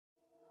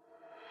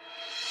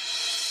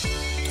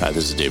Hi,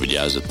 this is David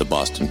Yaz at the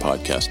Boston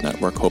Podcast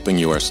Network, hoping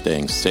you are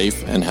staying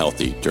safe and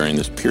healthy during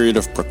this period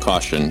of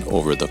precaution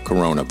over the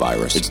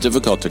coronavirus. It's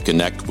difficult to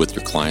connect with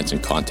your clients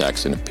and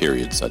contacts in a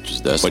period such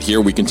as this, but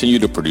here we continue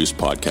to produce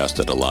podcasts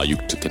that allow you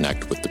to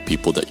connect with the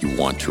people that you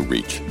want to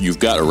reach. You've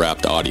got a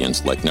wrapped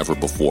audience like never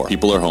before.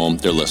 People are home,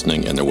 they're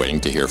listening, and they're waiting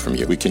to hear from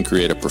you. We can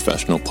create a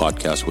professional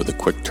podcast with a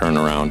quick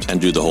turnaround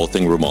and do the whole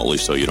thing remotely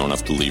so you don't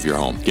have to leave your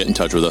home. Get in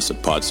touch with us at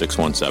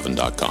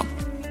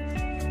pod617.com.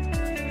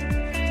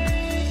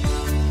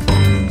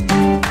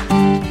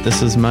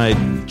 This is my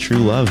true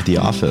love, The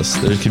Office.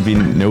 There could be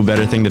no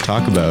better thing to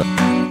talk about.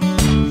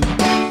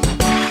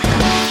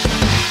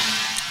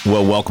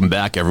 Well, welcome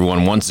back,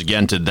 everyone, once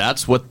again to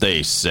That's What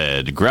They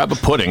Said. Grab a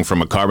pudding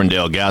from a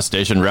Carbondale gas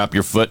station, wrap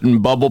your foot in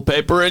bubble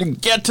paper, and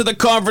get to the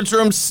conference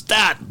room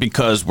stat,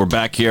 because we're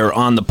back here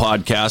on the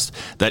podcast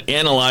that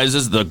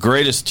analyzes the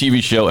greatest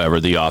TV show ever,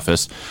 The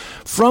Office,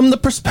 from the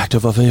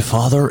perspective of a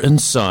father and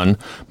son.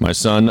 My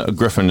son,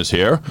 Griffin, is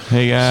here.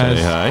 Hey, guys.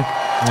 Say hi.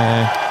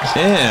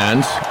 Hey.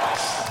 And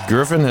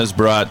Griffin has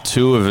brought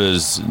two of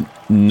his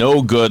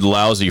no good,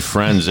 lousy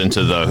friends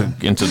into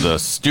the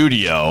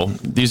studio.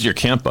 These are your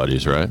camp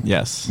buddies, right?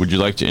 Yes. Would you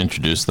like to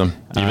introduce them?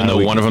 Even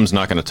though one of them's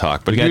not going to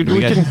talk, but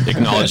we can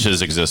acknowledge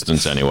his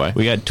existence anyway.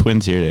 We got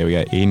twins here today. We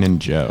got Aiden and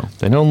Joe.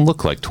 They don't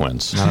look like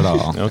twins. Not at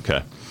all.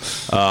 Okay.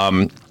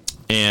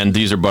 And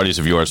these are buddies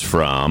of yours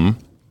from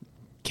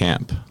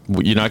camp.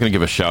 You're not going to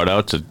give a shout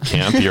out to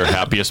camp, your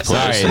happiest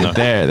place? Sorry,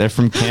 they're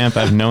from camp.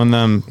 I've known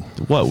them,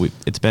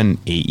 it's been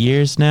 8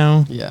 years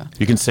now? Yeah.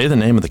 You can say the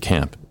name of the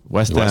camp.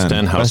 West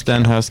End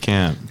House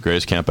Camp.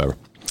 Greatest camp ever.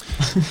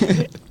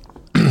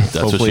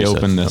 Hopefully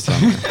open this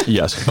summer.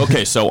 Yes.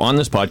 Okay, so on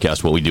this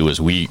podcast, what we do is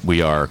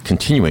we are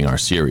continuing our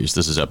series.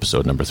 This is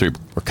episode number 3.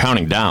 We're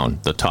counting down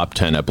the top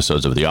 10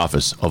 episodes of The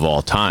Office of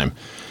all time.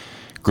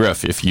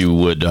 Griff, if you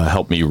would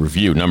help me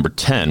review, number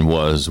 10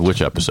 was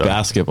which episode?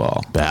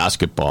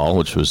 Basketball,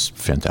 which was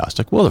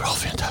fantastic. Well, they're all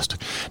fantastic.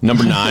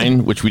 Number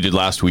 9, which we did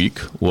last week,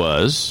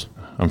 was...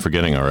 I'm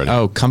forgetting already.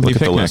 Oh, Company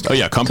Picnic. Oh,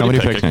 yeah, Company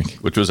Picnic,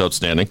 which was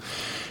outstanding.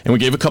 And we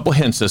gave a couple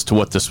hints as to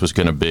what this was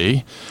going to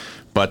be.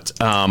 But,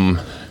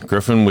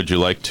 Griffin, would you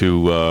like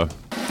to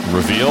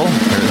reveal?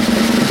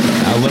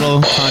 A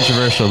little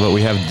controversial, but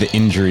we have the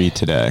injury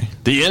today.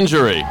 The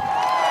injury,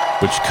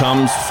 which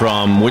comes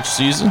from which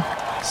season?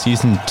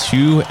 Season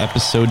 2,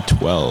 episode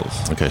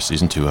 12. Okay,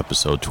 season 2,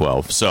 episode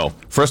 12. So,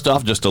 first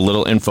off, just a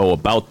little info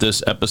about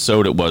this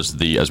episode. It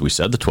was as we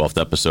said, the 12th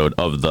episode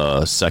of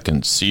the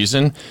second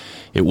season.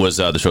 It was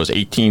the show's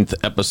 18th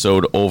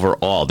episode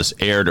overall. This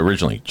aired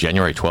originally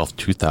January 12th,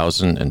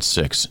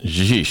 2006.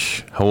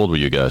 Jeesh. How old were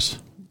you guys?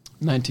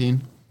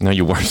 19. No,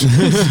 you weren't.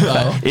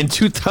 In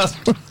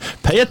 2000.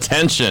 Pay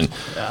attention.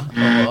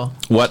 Yeah.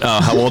 Well.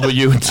 How old were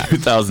you in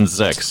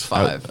 2006?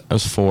 5. I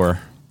was 4.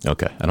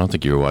 Okay. I don't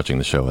think you were watching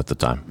the show at the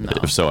time. No.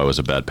 If so, I was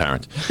a bad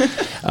parent.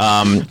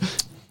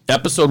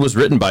 Episode was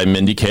written by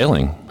Mindy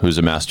Kaling, who's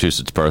a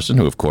Massachusetts person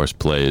who, of course,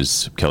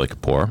 plays Kelly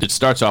Kapoor. It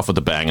starts off with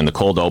a bang. In the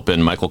cold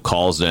open, Michael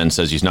calls in,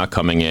 says he's not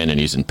coming in, and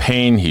he's in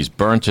pain. He's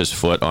burnt his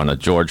foot on a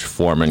George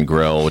Foreman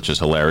grill, which is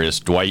hilarious.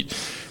 Dwight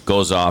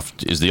goes off,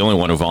 is the only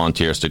one who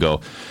volunteers to go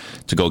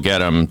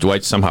get him.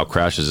 Dwight somehow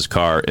crashes his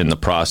car in the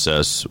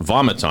process,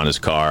 vomits on his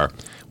car.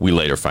 We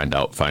later find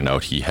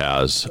out he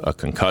has a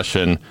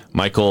concussion.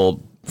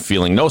 Michael,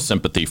 feeling no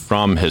sympathy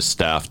from his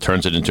staff,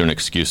 turns it into an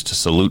excuse to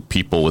salute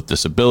people with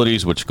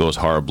disabilities, which goes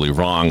horribly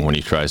wrong when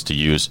he tries to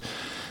use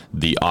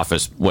the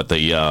office, what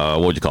would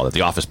you call it?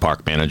 The office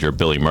park manager,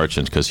 Billy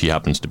Merchant, because he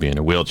happens to be in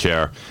a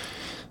wheelchair.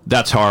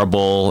 That's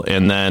horrible.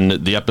 And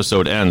then the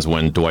episode ends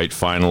when Dwight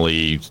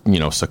finally,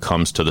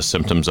 succumbs to the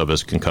symptoms of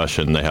his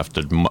concussion. They have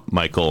to,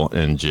 Michael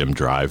and Jim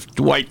drive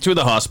Dwight to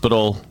the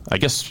hospital. I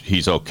guess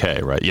he's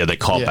okay, right? Yeah, they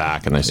call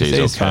back and they say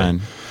he's okay.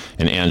 Fine.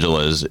 And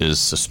Angela is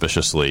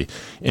suspiciously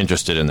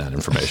interested in that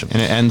information.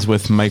 And it ends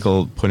with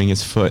Michael putting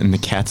his foot in the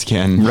CAT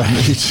scan. Right.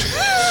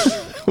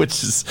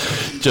 Which is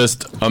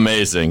just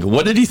amazing.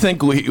 What did he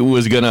think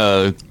was going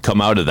to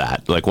come out of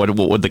that? Like, what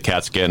would the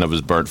CAT scan of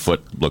his burnt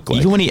foot look like?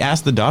 Even when he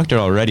asked the doctor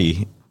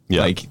already,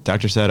 yeah.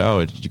 Doctor said,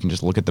 you can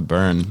just look at the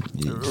burn.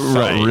 It right.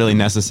 felt really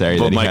necessary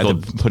but that he Michael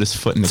had to put his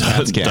foot in the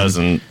CAT scan.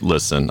 Doesn't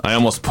listen. I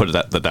almost put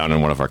that down in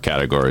one of our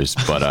categories,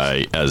 but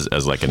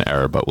as like an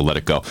error, but we'll let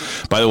it go.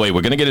 By the way, we're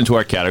going to get into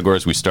our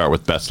categories. We start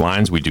with best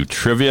lines. We do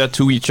trivia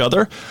to each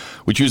other.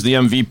 We choose the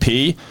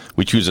MVP.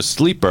 We choose a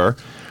sleeper.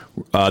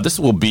 This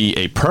will be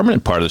a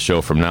permanent part of the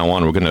show from now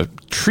on. We're going to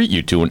treat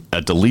you to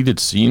a deleted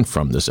scene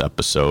from this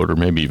episode, or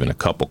maybe even a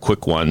couple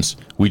quick ones.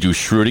 We do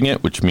Shrooting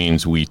It, which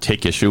means we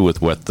take issue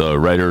with what the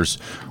writers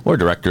or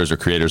directors or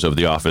creators of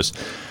The Office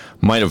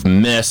might have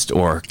missed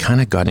or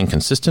kind of got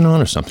inconsistent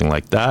on or something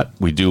like that.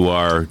 We do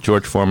our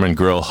George Foreman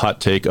Grill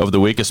hot take of the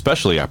week,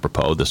 especially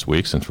apropos this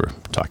week since we're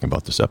talking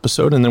about this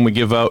episode. And then we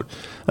give out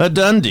a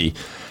Dundie,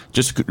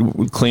 just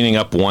cleaning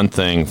up one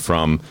thing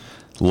from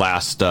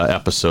last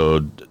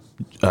episode.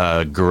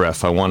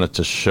 Griff, I wanted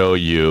to show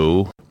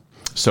you.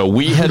 So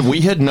we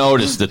had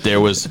noticed that there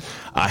was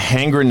a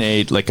hand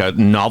grenade, like a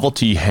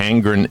novelty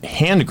hand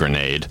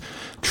grenade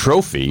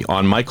trophy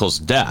on Michael's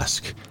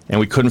desk. and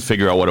we couldn't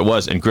figure out what it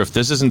was. And Griff,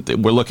 this isn't,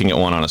 we're looking at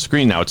one on a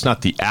screen now. It's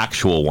not the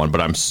actual one, but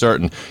I'm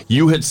certain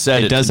you had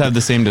said it does have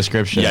the same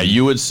description. Yeah,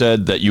 you had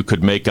said that you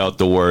could make out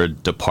the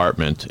word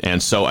department.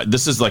 And so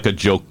this is like a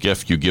joke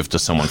gift you give to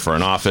someone for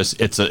an office.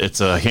 It's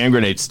a hand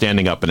grenade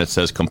standing up, and it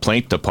says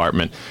complaint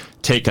department.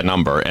 Take a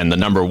number, and the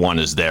number 1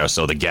 is there.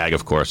 So the gag,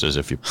 of course, is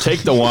if you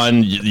take the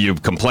 1, you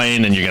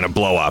complain, and you're going to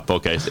blow up.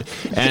 Okay,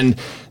 and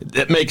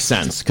it makes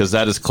sense because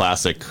that is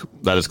classic.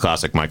 That is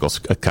classic Michael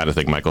kind of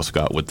thing. Michael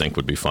Scott would think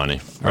would be funny.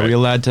 Right? Are we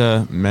allowed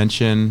to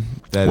mention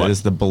that it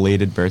is the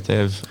belated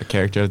birthday of a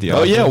character of the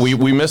Office? Oh yeah,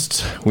 we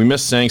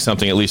missed saying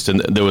something. At least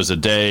there was a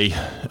day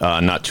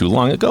not too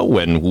long ago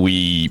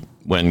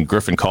when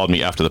Griffin called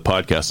me after the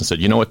podcast and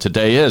said, you know what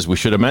today is? We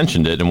should have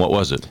mentioned it. And what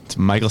was it? It's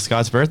Michael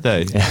Scott's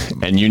birthday.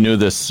 And you knew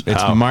this.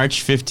 It's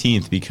March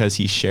 15th because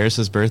he shares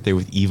his birthday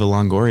with Eva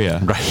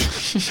Longoria.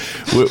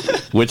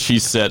 Right. Which he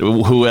said,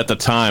 who at the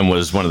time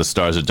was one of the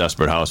stars of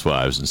Desperate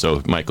Housewives. And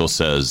so Michael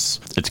says,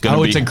 it's going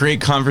to be... it's a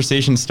great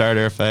conversation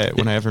starter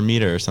when I ever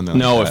meet her or something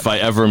like that. No, if I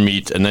ever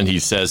meet, and then he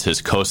says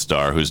his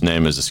co-star, whose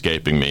name is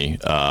escaping me,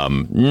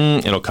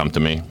 it'll come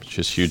to me.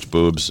 Just huge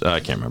boobs. I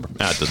can't remember.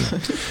 It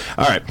doesn't.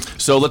 All right.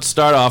 So let's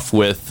start off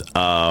with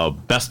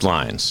best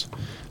lines.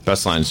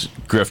 Best lines.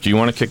 Griff, do you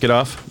want to kick it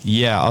off?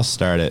 Yeah, I'll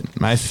start it.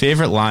 My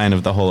favorite line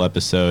of the whole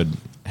episode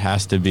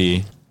has to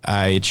be,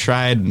 I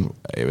tried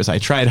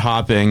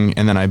hopping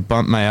and then I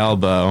bumped my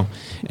elbow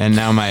and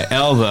now my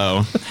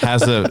elbow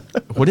has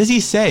what does he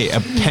say? A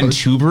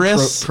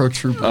pentuberous?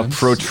 Protuberance. A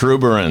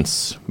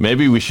protuberance.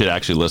 Maybe we should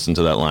actually listen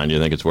to that line. Do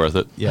you think it's worth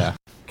it? Yeah.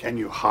 Can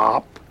you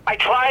hop? I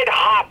tried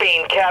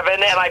hopping,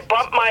 Kevin, and I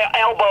bumped my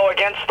elbow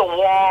against the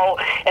wall,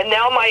 and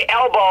now my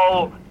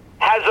elbow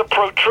has a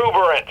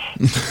protuberance.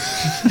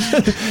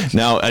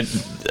 Now,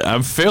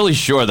 I'm fairly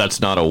sure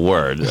that's not a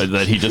word,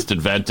 that he just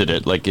invented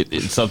it. Like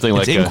it's something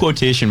like it's in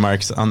quotation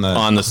marks on the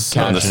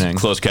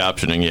closed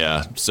captioning,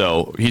 yeah.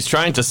 So he's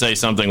trying to say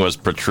something was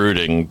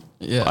protruding.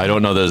 Yeah. I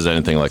don't know there's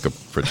anything like a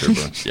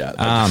protuberance. Yeah.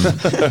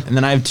 And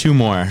then I have 2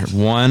 more.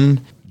 One,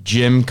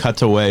 Jim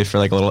cuts away for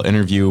like a little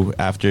interview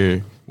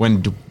after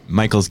when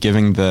Michael's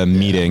giving the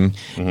meeting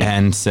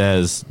and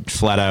says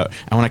flat out,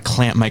 I want to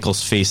clamp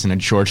Michael's face in a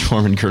George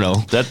Foreman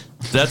grill.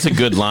 That's a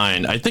good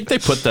line. I think they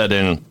put that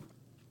in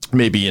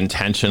maybe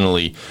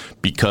intentionally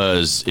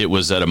because it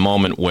was at a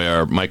moment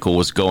where Michael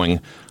was going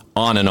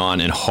on and on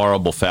in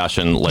horrible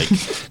fashion, like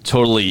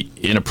totally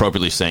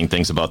inappropriately saying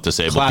things about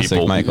disabled Classic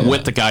people Michael.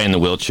 with the guy in the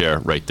wheelchair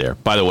right there.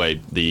 By the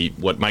way,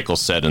 what Michael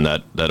said in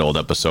that old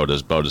episode is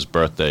about his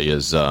birthday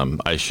is,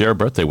 I share a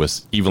birthday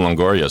with Eva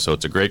Longoria, so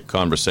it's a great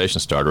conversation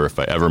starter if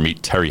I ever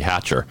meet Terry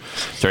Hatcher.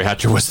 Terry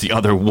Hatcher was the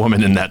other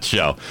woman in that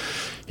show.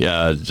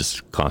 Yeah,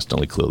 just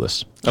constantly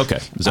clueless. Okay,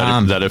 is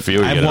that it for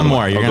you? I have one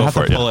more. You're going to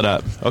have to pull it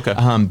up. Okay.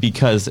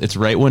 Because it's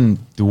right when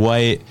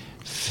Dwight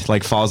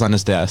falls on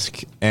his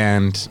desk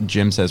and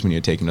Jim says we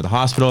need to take him to the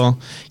hospital.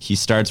 He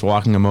starts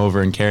walking him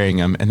over and carrying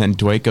him, and then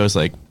Dwight goes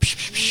like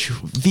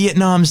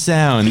Vietnam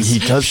sounds. He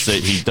does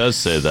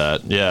say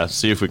that. Yeah,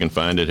 see if we can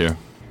find it here.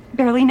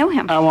 Barely know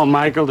him. I want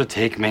Michael to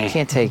take me. I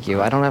can't take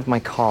you. I don't have my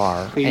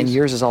car, Please? and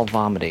yours is all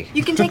vomity.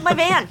 You can take my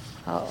van.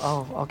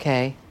 Oh,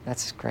 okay.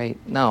 That's great.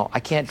 No, I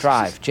can't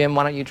drive. Jim,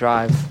 why don't you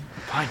drive?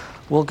 Fine.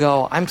 We'll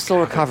go. I'm still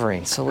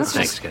recovering, so let's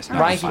Thanks, just... guys.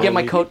 Ryan, can you get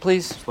my coat,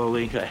 please?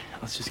 Slowly. Okay,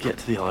 let's just get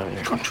to the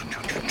elevator.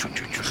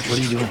 What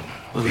are you doing?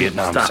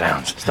 Vietnam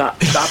sounds. Stop.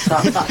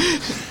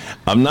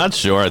 I'm not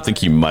sure. I think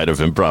he might have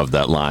improv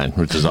that line,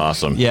 which is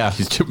awesome. Yeah.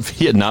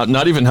 Vietnam,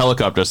 not even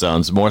helicopter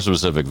sounds, more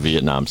specific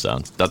Vietnam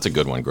sounds. That's a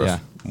good one, Griff. Yeah.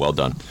 Well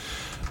done.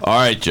 All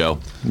right, Joe.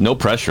 No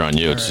pressure on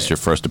you. It's just your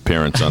first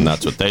appearance on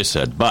That's What They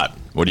Said. But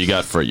what do you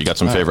got you got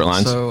some favorite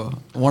lines? So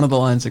one of the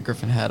lines that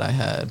Griffin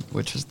had,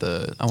 which is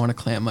I want to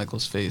clamp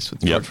Michael's face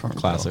with George Foreman.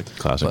 Classic.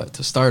 But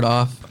to start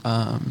off,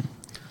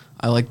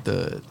 I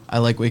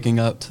like waking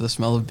up to the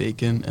smell of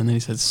bacon, and then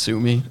he said, "Sue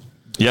me."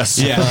 Yes.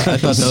 I thought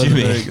that was a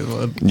very good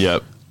one.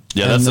 Yep.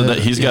 Yeah,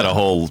 he's got a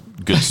whole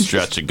good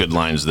stretch of good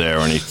lines there,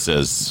 and he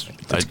says,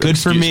 It's good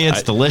for me,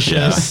 it's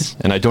delicious.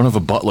 Yeah. And I don't have a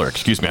butler.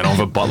 Excuse me, I don't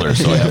have a butler,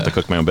 so I have to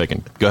cook my own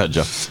bacon. Go ahead,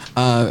 Joe.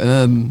 And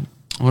then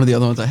one of the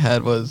other ones I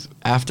had was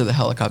after the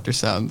helicopter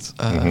sounds.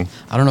 I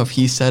don't know if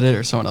he said it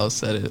or someone else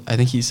said it. I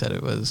think he said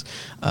it was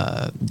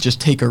just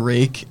take a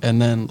rake,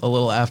 and then a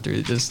little after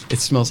it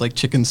smells like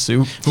chicken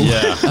soup.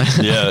 Yeah.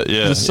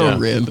 It's so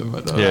random.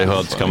 Yeah,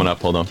 well, it's coming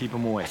up. Hold on. Keep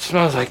him away. It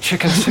smells like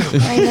chicken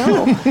soup. I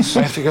know.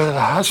 I have to go to the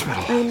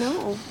hospital. I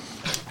know.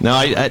 Now,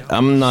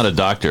 I'm not a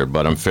doctor,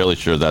 but I'm fairly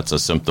sure that's a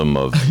symptom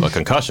of a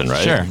concussion,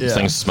 right? Sure. Yeah.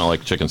 Things smell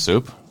like chicken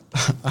soup.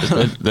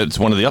 That's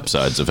one of the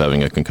upsides of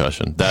having a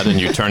concussion. That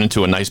and you turn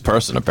into a nice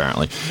person,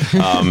 apparently.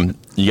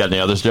 You got any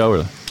others, Joe?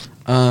 Or?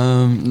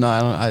 No,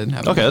 I didn't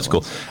have. Okay, that's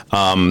cool.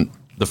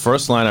 The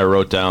first line I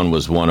wrote down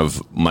was one of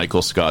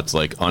Michael Scott's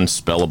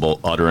unspellable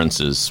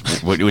utterances,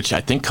 which I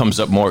think comes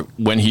up more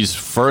when he's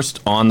first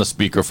on the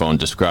speakerphone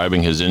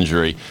describing his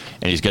injury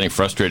and he's getting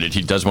frustrated.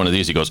 He does one of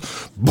these. He goes,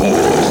 "Boo!"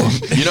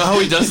 You know how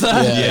he does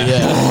that?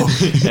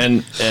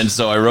 Yeah. And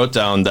so I wrote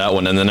down that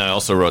one, and then I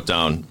also wrote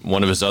down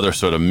one of his other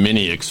sort of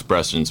mini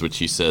expressions, which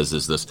he says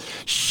is this,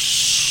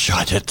 "Shh."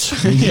 shut it.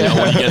 You know,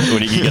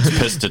 when he gets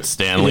pissed at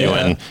Stanley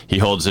when he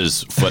holds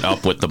his foot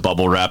up with the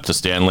bubble wrap to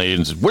Stanley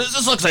and says, what does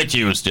this look like to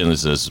you? Stanley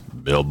says,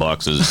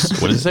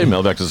 mailboxes, what does it say?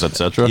 Mailboxes,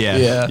 etc.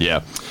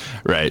 Yeah.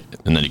 Right.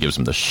 And then he gives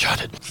him the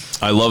shut it.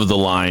 I love the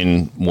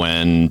line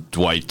when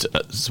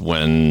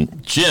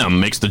Jim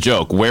makes the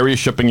joke, where are you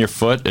shipping your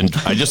foot? And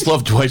I just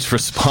love Dwight's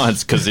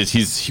response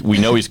because we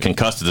know he's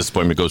concussed at this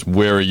point. He goes,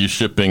 where are you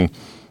shipping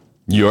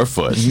your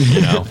foot? You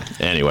know?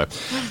 Anyway,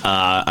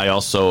 I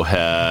also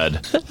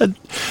had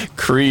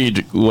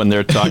Creed when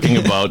they're talking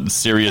about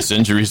serious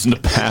injuries in the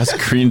past.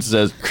 Creed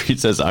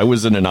says, I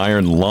was in an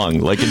iron lung.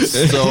 Like,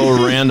 it's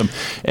so random.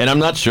 And I'm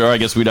not sure. I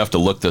guess we'd have to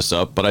look this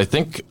up. But I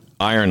think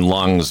iron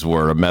lungs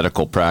were a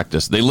medical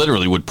practice. They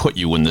literally would put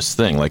you in this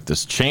thing, like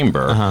this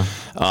chamber,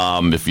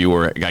 if you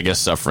were, I guess,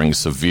 suffering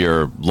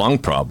severe lung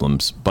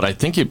problems. But I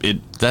think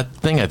that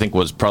thing, I think,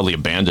 was probably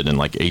abandoned in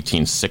like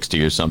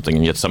 1860 or something,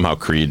 and yet somehow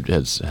Creed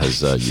has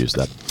used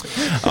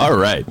that. All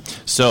right,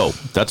 so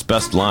that's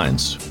best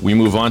lines. We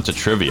move on to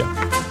trivia.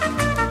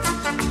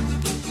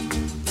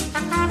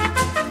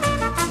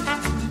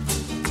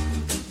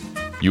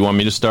 You want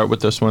me to start with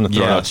this one and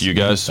throw it out to you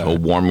guys? I'll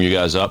warm you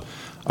guys up.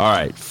 All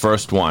right,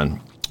 first one.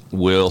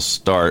 We'll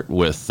start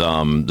with,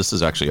 this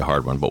is actually a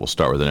hard one, but we'll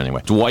start with it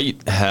anyway.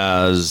 Dwight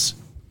has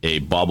a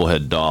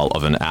bobblehead doll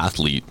of an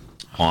athlete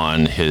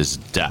on his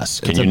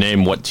desk. Can you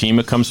name what team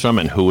it comes from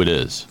and who it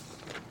is?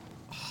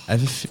 I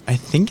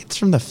think it's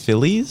from the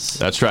Phillies.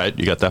 That's right.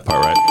 You got that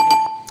part right.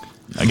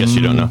 I guess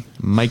you don't know.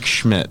 Mike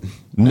Schmidt.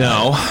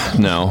 No.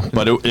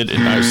 But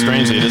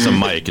strangely, it is a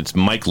Mike. It's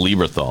Mike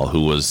Lieberthal,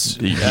 who was,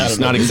 he's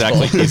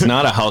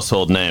not a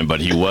household name, but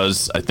he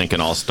was, I think,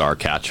 an all-star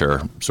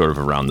catcher sort of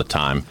around the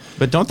time.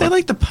 But don't they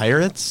like the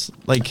Pirates?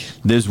 Like,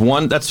 there's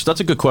one, that's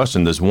a good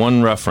question. There's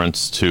one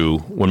reference to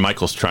when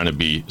Michael's trying to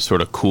be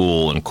sort of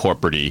cool and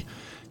corporate-y.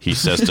 He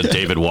says to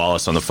David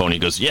Wallace on the phone, he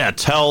goes, yeah,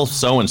 tell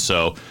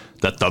so-and-so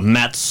that the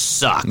Mets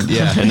suck.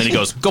 Yeah. And then he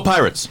goes, go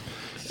Pirates.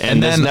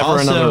 And there's never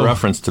another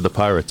reference to the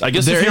Pirates. I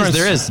guess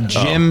there is.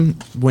 Jim,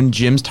 when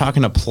Jim's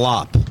talking to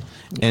Plop,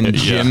 and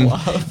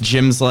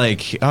Jim's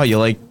like, oh, you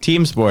like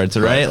team sports,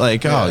 right?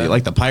 Like, you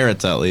like the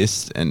Pirates at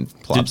least. And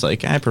Plop's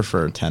like, I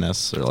prefer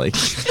tennis. Or like,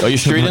 are you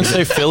sure you didn't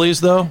say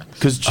Phillies, though?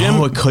 Because Jim...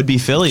 Oh, it could be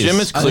Phillies. Jim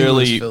is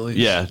clearly...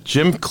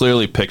 Jim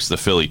clearly picks the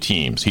Philly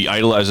teams. He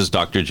idolizes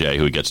Dr. J,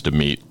 who he gets to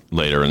meet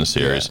later in the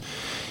series. Yeah.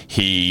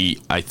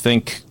 He, I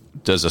think...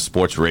 does a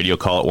sports radio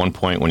call at one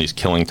point when he's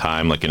killing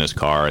time, like in his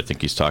car. I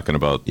think he's talking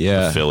about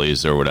the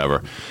Phillies or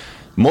whatever.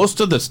 Most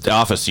of the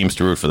office seems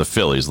to root for the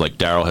Phillies. Like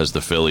Daryl has the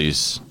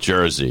Phillies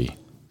jersey.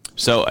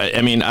 So,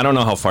 I mean, I don't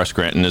know how far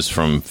Scranton is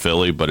from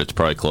Philly, but it's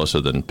probably closer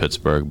than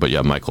Pittsburgh. But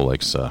yeah, Michael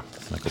likes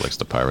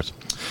the Pirates.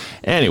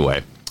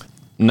 Anyway,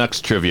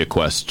 next trivia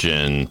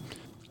question.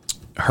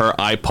 Her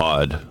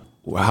iPod.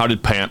 How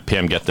did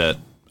Pam get that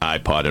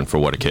iPod and for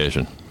what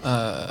occasion?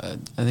 I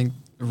think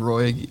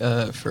Roy,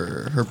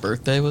 for her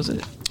birthday, was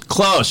it?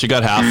 Close. You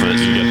got half of it.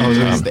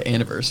 It was the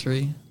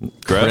anniversary.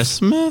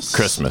 Christmas?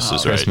 Christmas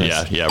is right.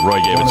 Yeah.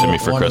 Roy gave it to me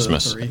for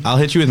Christmas. I'll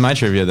hit you with my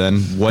trivia then.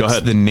 What's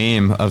the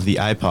name of the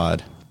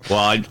iPod?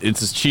 Well,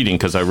 it's just cheating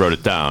because I wrote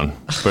it down,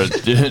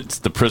 but it's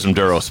the Prism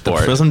Duro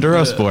Sport. The Prism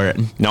Duro Sport.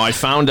 Now, I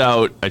found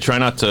out, I try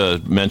not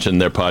to mention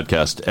their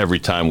podcast every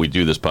time we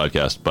do this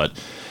podcast, but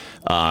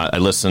I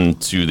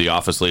listened to the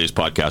Office Ladies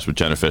podcast with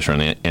Jenna Fisher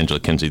and Angela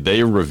Kinsey.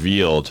 They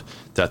revealed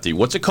that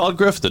what's it called,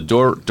 Griff? The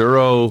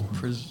Duro...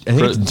 I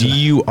think it's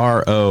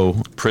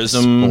Duro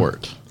Prism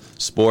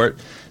Sport.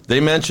 They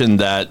mentioned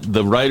that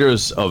the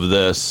writers of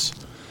this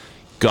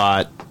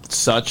got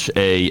such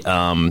a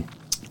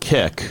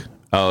kick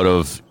out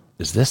of...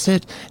 Is this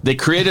it? They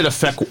created a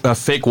fake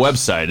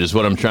website, is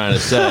what I'm trying to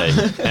say.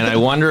 And I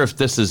wonder if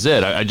this is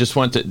it. I just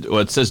want to... Well,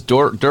 it says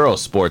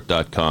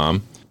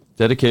Durosport.com.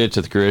 Dedicated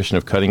to the creation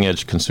of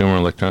cutting-edge consumer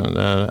electronic...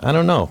 I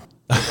don't know.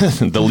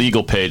 The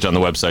legal page on the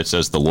website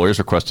says the lawyers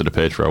requested a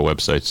page for our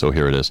website, so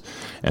here it is.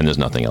 And there's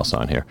nothing else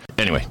on here.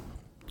 Anyway,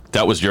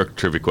 that was your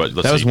trivia question.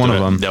 That was one of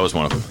them. That was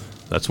one of them.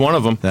 That's one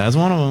of them. That's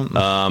one of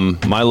them.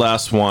 My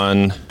last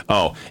one.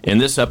 Oh, in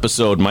this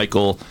episode,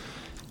 Michael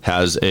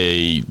has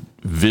a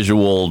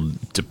visual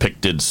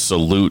depicted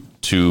salute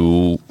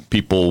to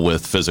people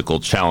with physical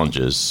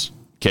challenges.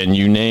 Can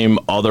you name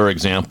other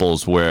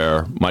examples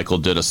where Michael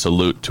did a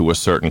salute to a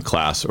certain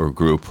class or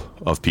group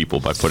of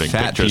people by putting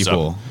Fat pictures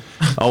people. up?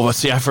 Oh,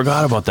 see, I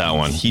forgot about that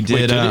one. He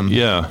did.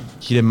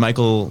 He did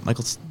Michael.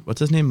 What's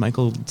his name?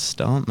 Michael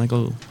Stump.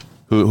 Michael.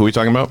 Who are we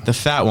talking about? The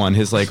fat one.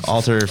 His like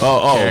alter.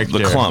 Character.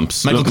 The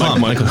Clumps. Michael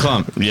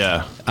Clump.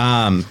 Yeah.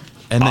 And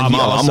then he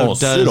also I'm gonna does.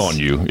 sit on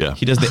you. Yeah.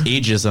 He does the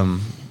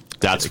ageism.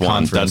 That's one.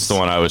 Conference. That's the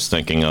one I was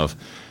thinking of.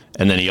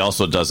 And then he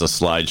also does a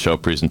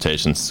slideshow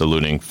presentation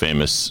saluting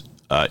famous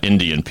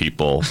Indian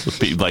people.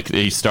 Like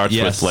he starts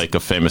with like a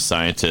famous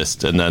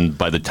scientist, and then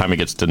by the time he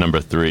gets to number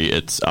 3,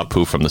 it's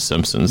Apu from The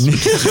Simpsons,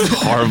 which is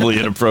horribly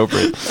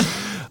inappropriate.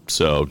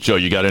 So, Joe,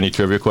 you got any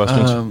trivia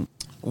questions?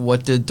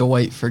 What did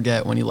Dwight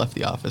forget when he left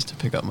the office to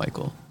pick up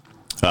Michael?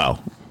 Oh,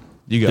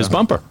 you got his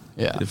bumper.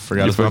 Yeah, you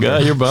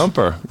forgot your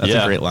bumper. That's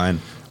a great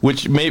line.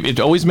 Which it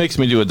always makes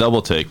me do a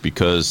double take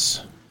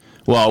because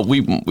Well, we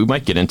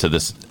might get into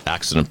this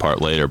accident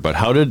part later, but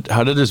how did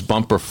his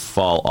bumper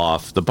fall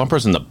off? The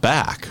bumper's in the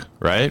back,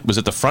 right? Was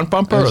it the front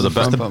bumper It was or the the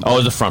front back? bumper. Oh, it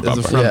was the front It was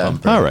bumper. the front Yeah.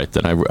 bumper. All right,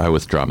 then I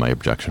withdraw my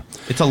objection.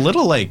 It's a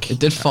little like It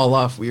did fall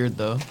off weird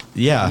though.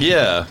 yeah.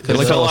 Yeah, it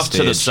like fell a off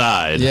to the stage.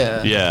 side.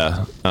 Yeah.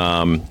 Yeah.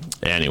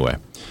 Anyway.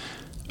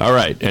 All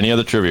right. Any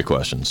other trivia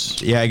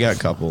questions? Yeah, I got a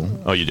couple.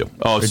 Oh, you do.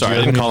 Oh, do sorry. you I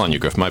have didn't any- call on you,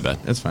 Griff. My bad.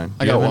 That's fine.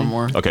 I got one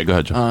more. Okay, go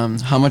ahead, John.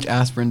 How much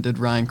aspirin did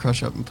Ryan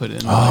crush up and put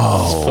in?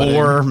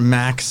 4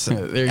 max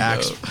There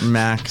you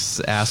max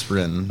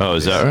aspirin. Oh,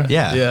 is that right?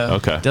 Yeah. Yeah.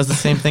 Okay. Does the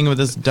same thing with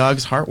his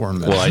dog's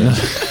heartworm Well,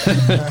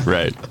 medicine.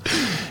 right.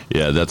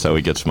 Yeah, that's how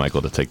he gets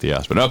Michael to take the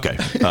aspirin. Okay.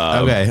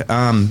 Okay.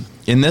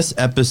 In this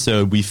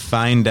episode, we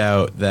find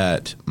out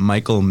that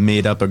Michael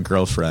made up a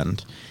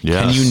girlfriend.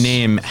 Yes. Can you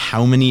name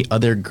how many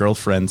other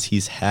girlfriends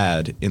he's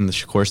had in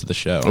the course of the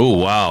show? Oh,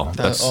 wow.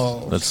 That's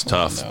oh,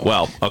 tough. no.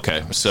 Well,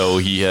 okay. So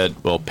he had,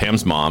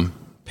 Pam's mom.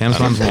 Pam's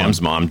mom's Pam's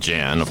mom,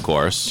 Jan, of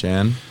course.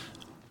 Jan.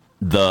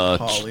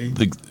 Holly. Holly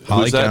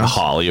Who's that? counts.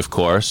 Holly, of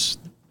course.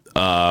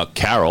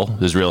 Carol,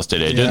 his real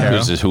estate agent,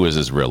 Yeah. who is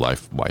his real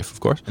life wife, of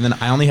course. And then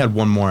I only had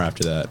one more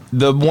after that.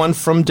 The one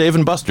from Dave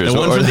and Buster's. The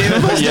one from Dave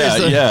and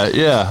Buster's.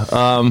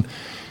 Yeah.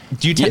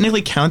 Do you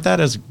technically count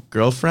that as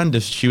girlfriend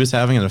if she was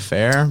having an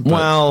affair? But-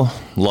 Well,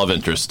 love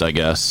interest, I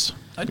guess.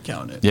 I'd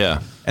count it.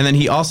 Yeah. and then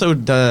he also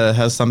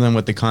has something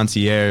with the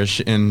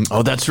concierge in.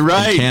 Oh, that's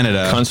right.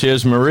 Canada.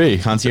 Concierge Marie.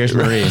 Concierge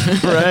Marie.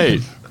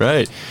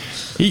 right.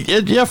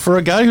 Yeah, for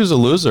a guy who's a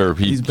loser,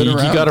 he He's been he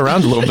around. got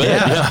around a little bit.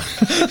 Yeah. Yeah,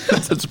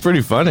 that's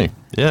pretty funny.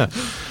 Yeah,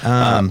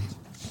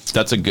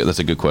 that's a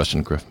good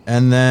question, Griff.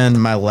 And then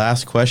my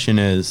last question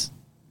is,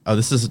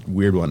 this is a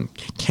weird one.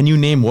 Can you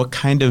name what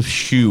kind of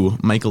shoe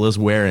Michael is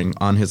wearing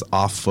on his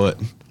off foot?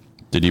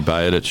 Did he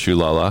buy it at Shoe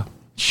La La?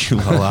 Shoe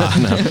la la.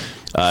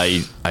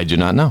 I do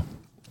not know.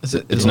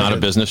 It's not a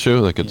business shoe.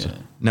 Like it's.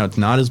 No, it's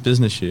not his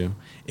business shoe.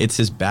 It's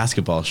his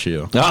basketball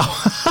shoe,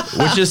 Oh,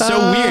 which is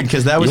so weird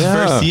because that was Yeah.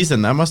 first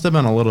season. That must have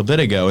been a little bit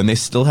ago, and they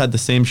still had the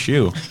same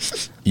shoe.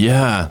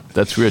 yeah,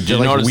 that's weird. Did They're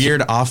you like notice?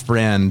 weird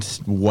off-brand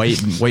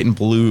white and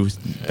blue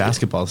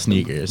basketball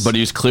sneakers. But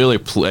he's clearly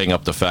playing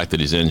up the fact that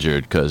he's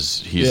injured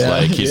because he's Yeah.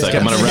 like Yeah.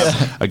 I'm gonna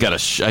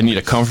wrap. I need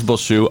a comfortable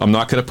shoe. I'm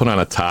not gonna put on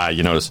a tie.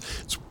 You notice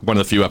it's one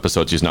of the few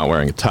episodes he's not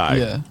wearing a tie.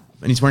 Yeah.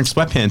 and he's wearing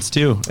sweatpants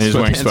too. And he's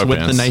wearing sweatpants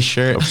with the nice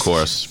shirt. of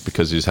course,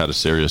 because he's had a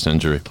serious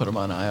injury. Put him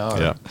on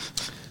IR.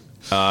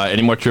 Yeah.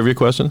 Any more trivia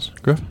questions,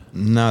 Griff?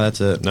 No, that's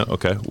it. No.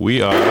 Okay.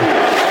 We're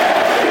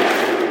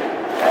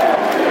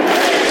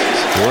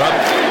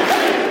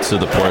up to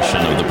the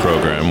portion of the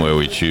program where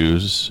we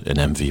choose an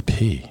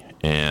MVP.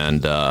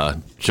 And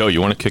Joe,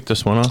 you want to kick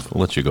this one off?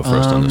 We'll let you go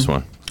first on this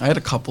one. I had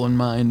a couple in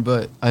mind,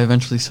 but I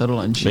eventually settled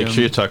on Jim. Make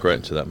sure you talk right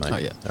into that mic. Oh,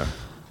 yeah. All right.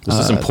 This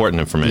is important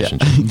information.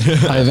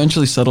 I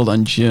eventually settled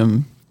on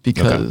Jim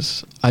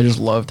because I just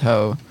loved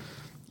how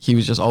he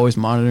was just always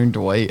monitoring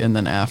Dwight, and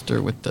then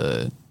after with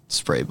the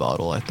spray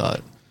bottle, I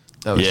thought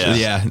that was Yeah. just,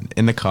 Yeah,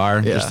 in the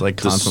car, Yeah. just like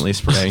constantly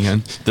spraying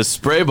him. The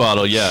spray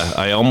bottle, yeah.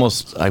 I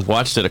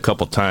watched it a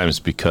couple times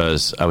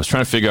because I was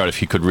trying to figure out if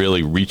he could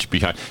really reach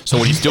behind. So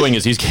what he's doing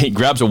is he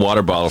grabs a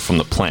water bottle from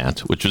the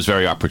plant, which was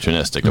very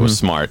opportunistic. It was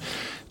smart,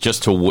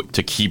 just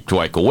to keep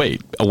Dwight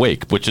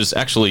awake, which is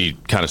actually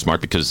kind of smart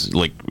because,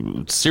 like,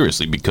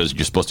 seriously, because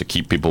you're supposed to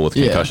keep people with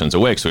Yeah. concussions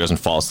awake so he doesn't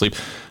fall asleep.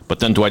 But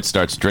then Dwight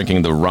starts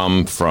drinking the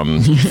rum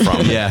from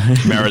Yeah.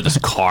 Meredith's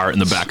car in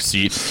the back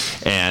seat,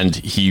 and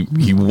he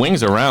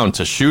wings around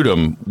to shoot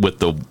him with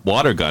the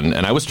water gun.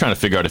 And I was trying to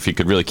figure out if he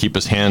could really keep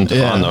his hand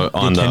Yeah. on the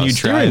Can you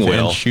steering drive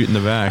wheel. and shoot in the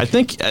back? I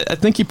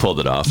think he pulled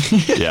it off.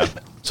 Yeah,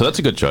 so that's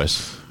a good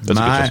choice. That's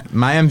a good choice.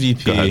 My Go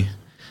MVP, ahead.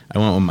 I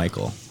went with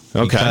Michael.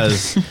 Okay.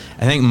 Because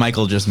I think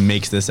Michael just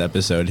makes this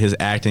episode. His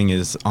acting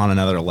is on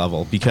another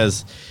level.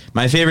 Because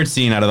my favorite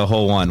scene out of the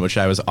whole one, which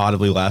I was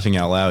audibly laughing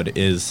out loud,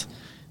 is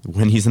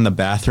when he's in the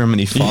bathroom and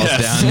he falls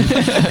Yes.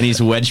 down and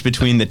he's wedged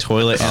between the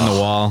toilet and the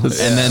wall. And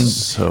then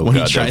so when he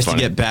goddamn tries funny.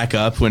 to get back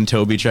up, when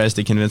Toby tries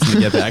to convince him to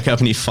get back up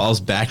and he falls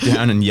back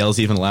down and yells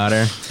even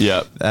louder.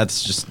 Yeah.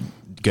 That's just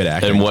good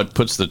acting. And what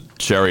puts the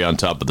cherry on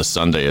top of the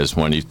sundae is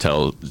when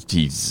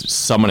he's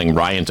summoning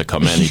Ryan to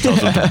come in. He tells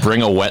him to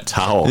bring a wet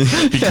towel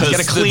because He's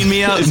gotta clean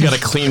me up. He's got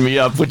to clean me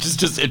up, which is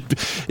just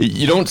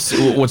you don't.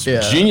 What's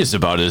Yeah. genius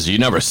about it is you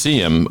never see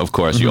him. Of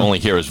course, you only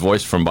hear his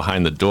voice from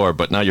behind the door.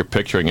 But now you're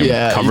picturing him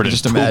Yeah, covered you in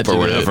just poop imagine or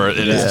whatever. it.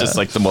 It is Yeah. just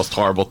like the most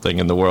horrible thing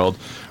in the world.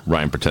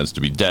 Ryan pretends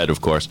to be dead,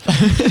 of course.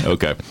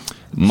 Okay.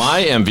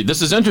 My MVP,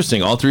 this is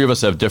interesting. All three of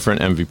us have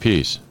different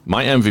MVPs.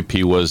 My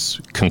MVP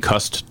was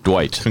concussed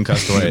Dwight.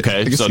 Concussed Dwight.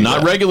 Okay, can so see not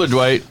that. regular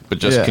Dwight, but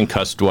just Yeah.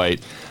 concussed Dwight.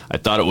 I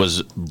thought it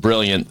was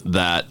brilliant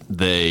that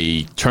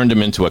they turned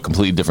him into a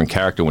completely different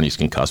character when he's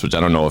concussed, which I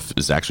don't know if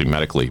is actually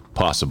medically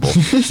possible.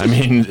 I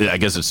mean, I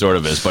guess it sort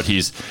of is, but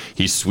he's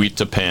sweet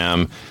to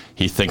Pam.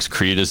 He thinks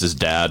Creed is his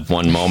dad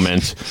one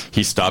moment.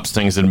 He stops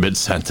things in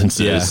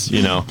mid-sentences, Yeah.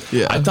 you know.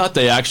 Yeah. I thought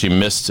they actually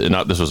missed, and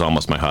this was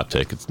almost my hot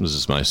take.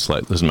 This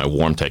is my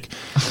warm take.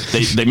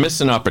 They missed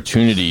an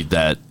opportunity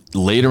that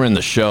later in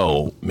the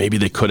show, maybe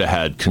they could have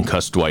had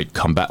concussed Dwight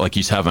come back, like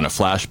he's having a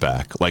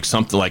flashback, like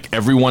something like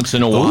every once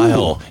in a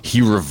while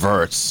he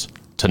reverts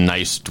to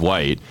nice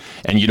Dwight,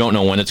 and you don't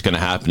know when it's going to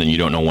happen, and you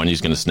don't know when he's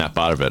going to snap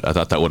out of it. I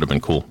thought that would have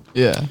been cool.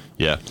 Yeah.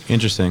 Yeah.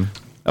 Interesting.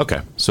 Okay,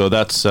 so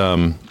that's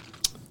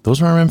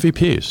those are our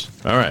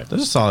MVPs. All right,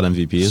 Those are solid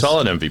MVPs.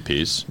 solid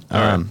MVPs.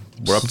 All right,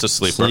 we're up to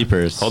sleeper.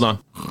 Sleepers. Hold on.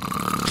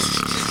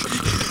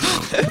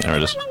 There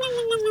it is.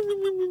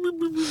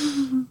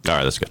 All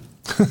right, that's good.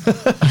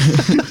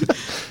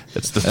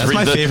 It's the That's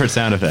my favorite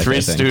sound effect. Three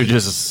I think.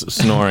 Stooges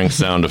snoring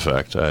sound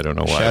effect. I don't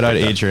know why. Shout I out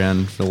picked that.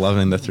 Adrian for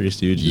loving the Three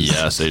Stooges.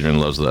 Yes, Adrian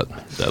loves that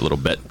little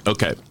bit.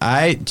 Okay.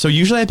 So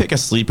usually I pick a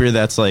sleeper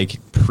that's like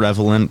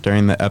prevalent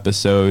during the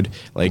episode,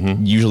 like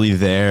usually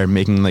there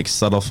making like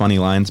subtle funny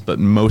lines, but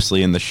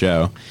mostly in the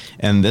show.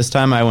 And this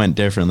time I went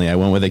differently. I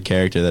went with a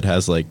character that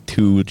has like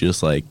two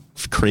just like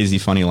crazy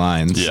funny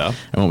lines. Yeah.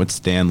 I went with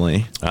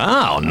Stanley.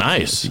 Oh,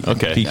 nice.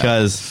 Okay.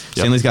 Because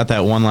Stanley's got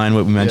that one line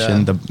what we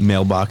mentioned, the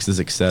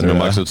mailboxes, etc.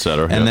 Mailboxes, et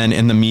cetera, And yeah. then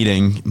in the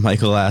meeting,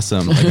 Michael asks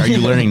him, like, "Are you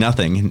learning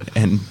nothing?"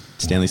 And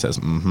Stanley says,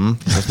 "Mm-hmm."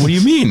 He says, "What do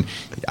you mean?"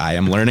 "I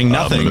am learning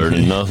nothing." I'm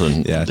learning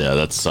nothing. Yeah. Yeah,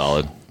 that's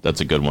solid.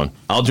 That's a good one.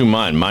 I'll do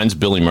mine. Mine's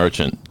Billy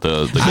Merchant,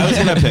 the guy, I was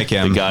gonna pick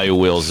him. the guy who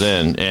wheels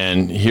in.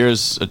 And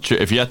here's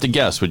if you had to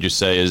guess, would you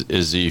say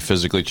is he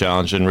physically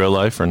challenged in real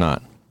life or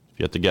not? If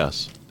you had to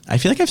guess. I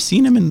feel like I've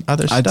seen him in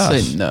other I'd stuff.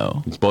 say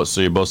no.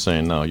 So you're both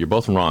saying no. You're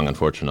both wrong,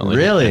 unfortunately.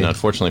 Really? And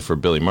unfortunately for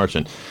Billy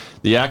Merchant,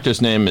 the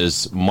actor's name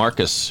is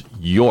Marcus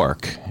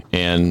York,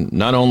 and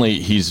not only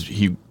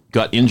he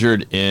got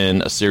injured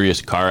in a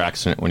serious car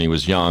accident when he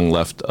was young,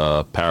 left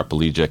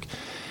paraplegic,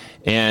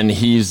 and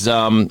he's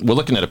we're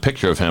looking at a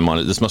picture of him on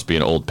it. This must be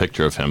an old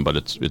picture of him, but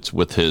it's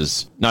with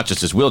his not just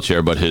his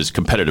wheelchair, but his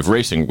competitive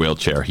racing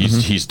wheelchair.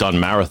 He's done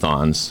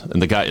marathons,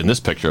 and the guy in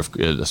this picture,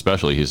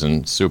 especially, he's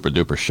in super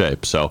duper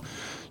shape. So.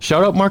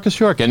 Shout out Marcus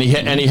York, and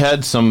he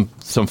had some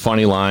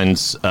funny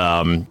lines,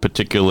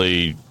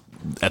 particularly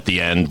at the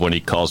end when he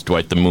calls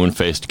Dwight the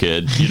moon-faced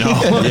kid. You know,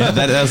 Yeah,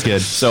 that was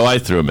good. So I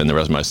threw him in the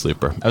rest of my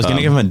sleeper. I was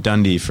gonna give him a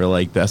Dundee for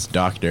like best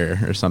doctor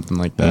or something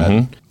like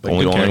that. But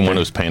only good character. one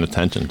who's paying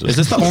attention to. Is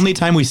this the only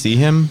time we see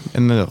him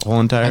in the whole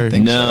entire? I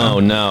think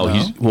No.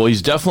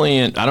 He's definitely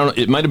in. I don't know.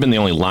 It might have been the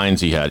only lines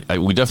he had.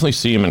 We definitely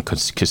see him in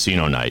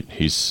Casino Night.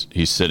 He's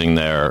sitting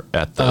there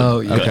at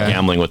the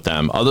gambling with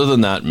them. Other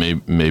than that,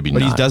 maybe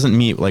But not. he doesn't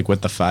meet like with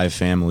the five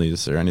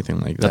families or anything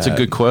like that. That's a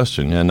good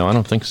question. Yeah, no, I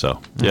don't think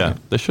so. Yeah,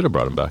 they should have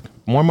brought him back.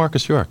 More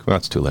Marcus York. Well,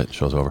 that's too late.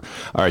 Show's over.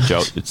 All right,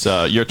 Joe, it's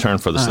your turn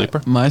for the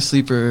sleeper. My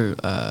sleeper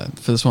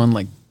for this one,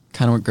 like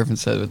kind of what Griffin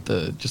said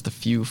with just a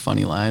few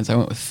funny lines. I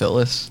went with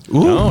Phyllis.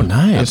 Ooh, Oh,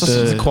 nice.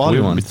 That's a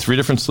quality one. Three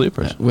different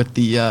sleepers. With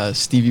the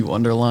Stevie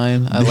Wonder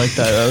line. I like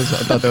that. I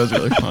thought that was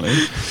really funny.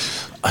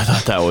 I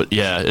thought that would,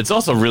 yeah. It's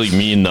also really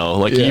mean though.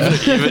 Like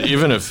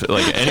even if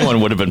like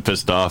anyone would have been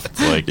pissed off. It's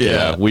like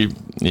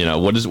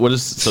what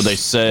is? So they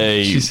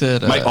say. She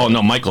said.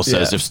 Michael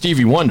says if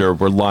Stevie Wonder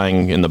were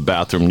lying in the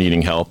bathroom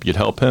needing help, you'd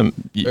help him.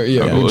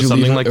 Or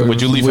something like.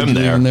 Would you leave him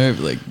there?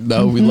 Like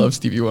no, we love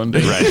Stevie Wonder.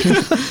 Right.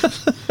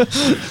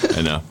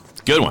 I know.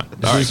 Good one.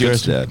 All right,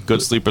 yours, Dad?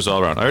 good sleepers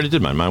all around. I already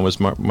did mine. Mine was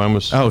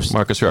Marcus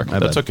York. my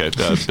That's bad.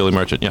 okay. Billy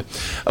Merchant. Yeah.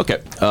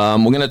 Okay.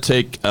 We're gonna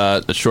take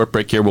a short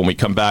break here. When we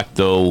come back,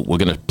 though, we're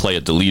gonna play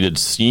a deleted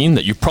scene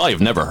that you probably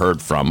have never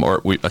heard from,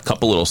 or a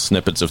couple little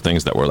snippets of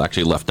things that were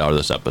actually left out of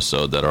this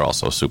episode that are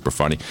also super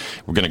funny.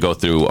 We're gonna go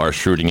through our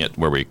Shooting It,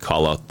 where we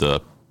call out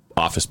the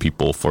office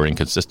people for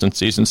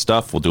inconsistencies and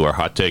stuff. We'll do our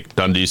hot take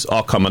Dundies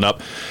all coming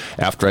up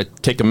after I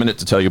take a minute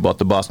to tell you about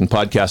the Boston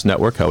Podcast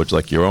Network. How would you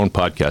like your own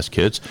podcast,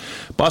 kids?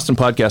 Boston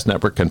Podcast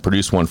Network can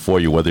produce one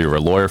for you, whether you're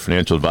a lawyer,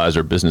 financial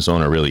advisor, business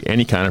owner, really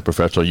any kind of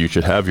professional. You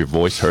should have your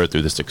voice heard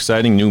through this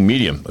exciting new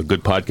medium. A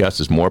good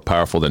podcast is more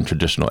powerful than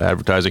traditional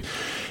advertising.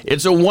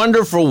 It's a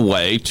wonderful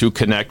way to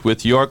connect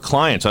with your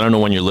clients. I don't know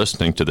when you're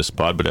listening to this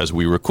pod, but as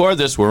we record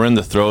this, we're in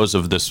the throes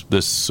of this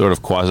sort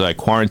of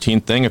quasi-quarantine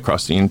thing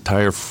across the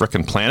entire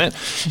frickin' planet.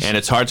 And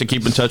it's hard to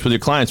keep in touch with your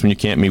clients when you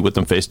can't meet with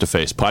them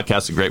face-to-face.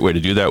 Podcasts are a great way to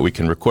do that. We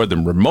can record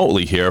them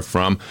remotely here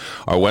from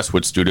our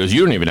Westwood studios.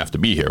 You don't even have to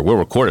be here. We'll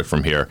record it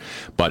from here.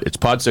 But it's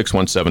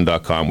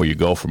pod617.com where you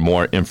go for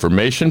more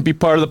information. Be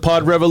part of the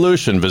pod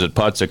revolution. Visit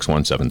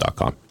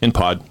pod617.com. In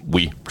Pod,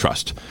 we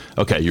trust.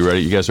 Okay, you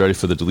ready? You guys ready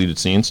for the deleted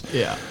scenes?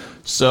 Yeah.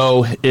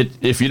 So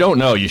if you don't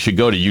know, you should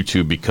go to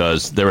YouTube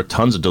because there are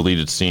tons of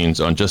deleted scenes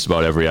on just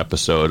about every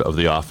episode of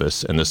The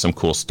Office, and there's some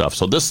cool stuff.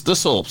 So this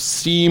will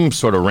seem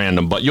sort of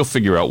random, but you'll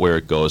figure out where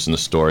it goes in the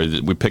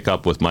story. We pick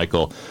up with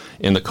Michael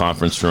in the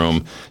conference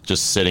room,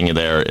 just sitting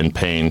there in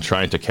pain,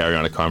 trying to carry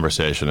on a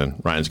conversation, and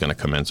Ryan's going to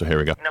come in. So here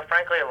we go.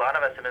 Frankly, a lot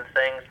of us have been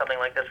saying something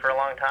like this for a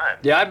long time.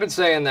 Yeah, I've been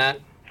saying that.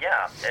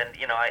 Yeah, and,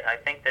 I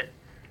think that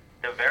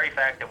the very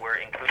fact that we're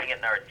including it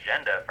in our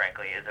agenda,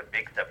 frankly, is a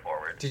big step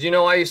forward. Did you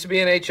know I used to be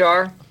in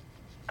HR?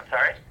 I'm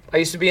sorry? I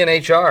used to be in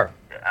HR.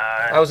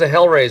 I was a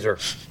hellraiser.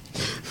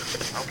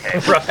 Okay.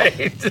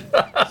 Right.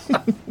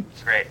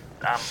 Great.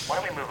 Why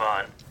don't we move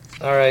on?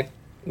 All right.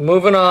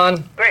 Moving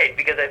on. Great,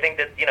 because I think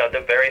that,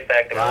 the very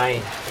fact that...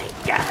 Ryan,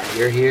 God,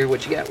 you're here.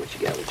 What you got?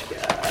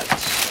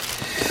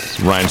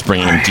 Ryan's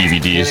bringing him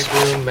DVDs.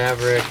 Groom,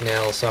 Maverick,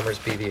 Nell,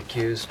 Summersby, The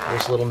Accused.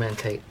 Where's Little Man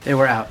Tate? They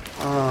were out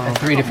at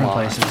 3 different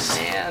places.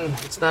 Man,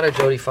 it's not a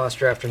Jodie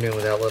Foster afternoon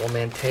without Little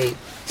Man Tate.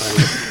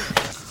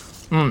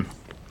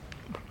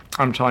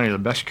 I'm telling you, the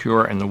best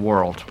cure in the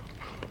world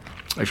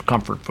is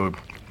comfort food.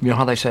 You know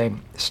how they say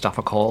stuff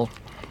a cold?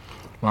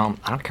 Well,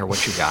 I don't care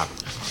what you got.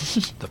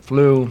 The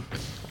flu,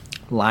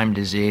 Lyme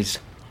disease,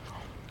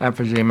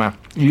 emphysema.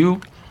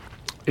 You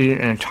eat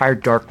an entire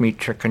dark meat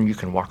chicken, you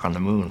can walk on the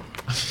moon.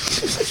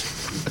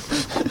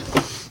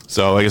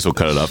 So I guess we'll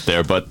cut it up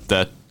there. But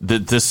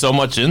there's so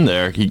much in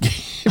there.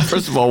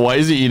 First of all, why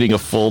is he eating a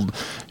full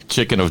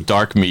chicken of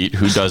dark meat?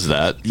 Who does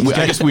that?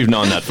 I guess we've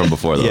known that from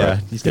before, though. Yeah,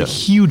 right? he's got a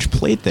huge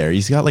plate there.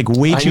 He's got like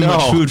way too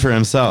much food for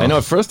himself. I know.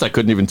 At first, I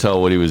couldn't even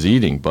tell what he was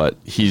eating, but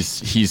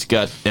he's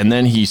got. And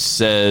then he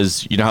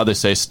says, you know how they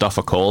say stuff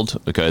a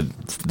cold? Okay,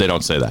 they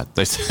don't say that.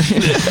 They say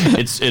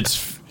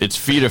it's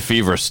feed a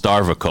fever,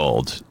 starve a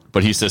cold.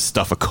 But he says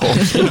stuff a cold.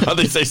 You know how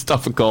they say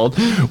stuff a cold?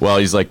 Well,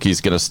 he's going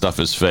to stuff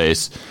his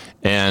face.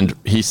 And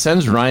he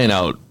sends Ryan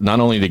out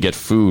not only to get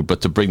food, but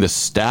to bring this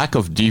stack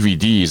of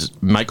DVDs.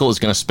 Michael is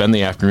going to spend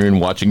the afternoon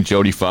watching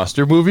Jodie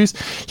Foster movies.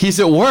 He's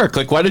at work.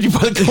 Like, why did you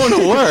bother going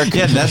to work?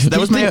 Yeah, that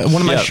was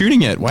one of my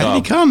shooting it. Why did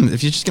he come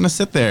if you're just going to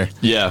sit there?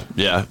 Yeah.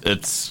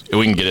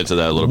 We can get into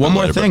that a little bit later.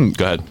 One more thing.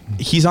 Go ahead.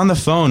 He's on the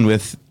phone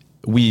with,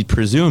 we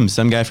presume,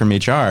 some guy from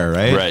HR,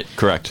 right? Right,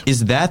 correct.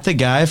 Is that the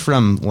guy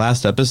from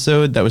last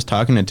episode that was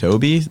talking to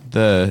Toby,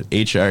 the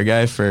HR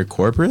guy for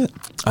corporate?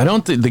 I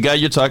don't think the guy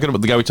you're talking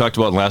about, the guy we talked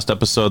about in last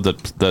episode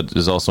that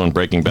is also in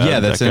Breaking Bad. Yeah,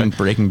 that's in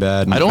Breaking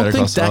Bad. And I don't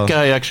think that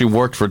guy actually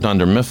worked for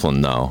Dunder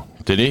Mifflin, though.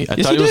 Did he? I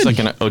thought he was like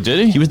did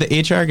he? He was the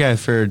HR guy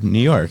for New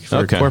York,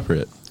 for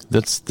corporate.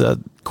 That's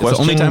the question. It's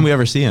the only time we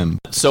ever see him.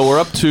 So we're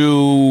up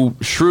to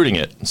Shrooting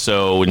It.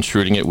 So in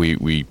Shrooting It,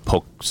 we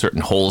poke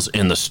certain holes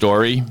in the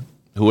story.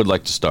 Who would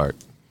like to start?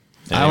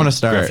 I want to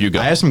start. Griff, you go.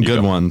 I have some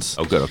good ones.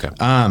 Oh, good. Okay.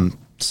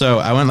 So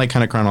I went like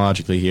kind of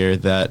chronologically here.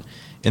 That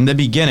in the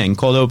beginning,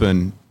 cold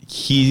open,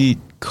 he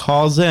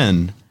calls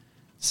in,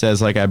 says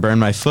like I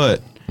burned my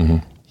foot. Mm-hmm.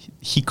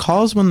 He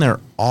calls when they're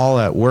all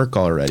at work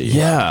already.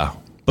 Yeah.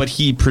 But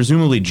he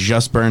presumably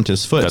just burnt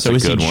his foot. That's so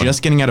is he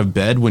just getting out of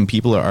bed when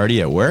people are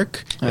already at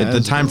work?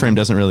 The time frame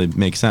doesn't really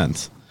make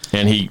sense.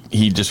 And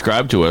he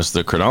described to us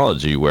the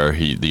chronology where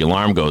the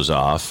alarm goes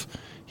off.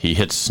 He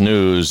hits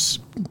snooze.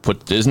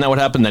 Isn't that what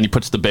happened? Then he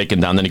puts the bacon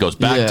down. Then he goes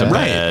back to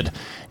bed. Right.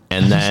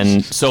 And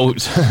then so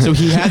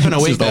he had been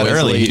awake that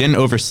early. He didn't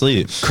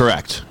oversleep.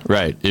 Correct.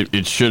 Right.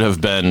 It should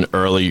have been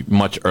early,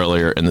 much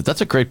earlier. And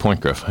that's a great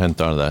point, Griff. I hadn't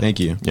thought of that. Thank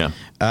you. Yeah.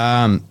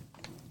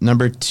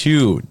 Number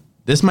 2.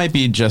 This might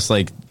be just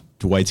like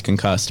Dwight's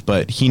concussed,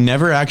 but he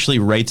never actually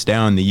writes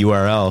down the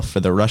URL for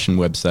the Russian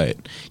website.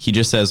 He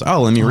just says,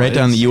 "Oh, let me write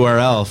down the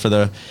URL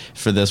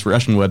for this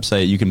Russian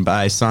website. You can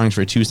buy songs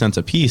for 2 cents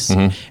a piece."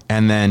 Mm-hmm.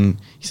 And then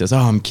he says, "Oh,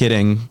 I'm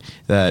kidding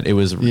that it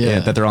was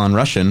that they're all in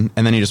Russian."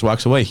 And then he just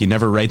walks away. He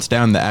never writes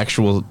down the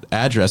actual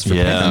address for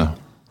payment.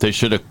 They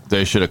should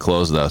have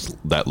closed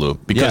that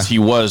loop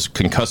because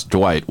concussed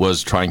Dwight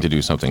was trying to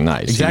do something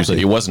nice. Exactly.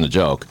 He wasn't a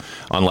joke.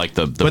 Unlike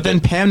the But then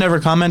Pam never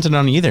commented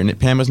on it either. And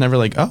Pam was never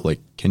like, "Oh, like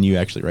can you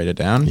actually write it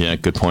down?" Yeah,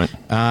 good point.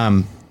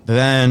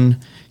 Then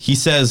he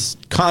says,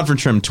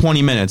 "Conference room,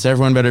 20 minutes.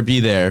 Everyone better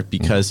be there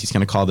because he's going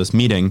to call this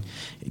meeting."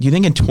 Do you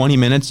think in 20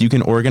 minutes you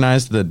can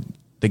organize the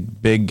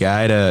big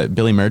guy to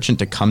Billy Merchant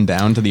to come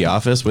down to the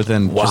office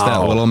within just that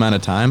little amount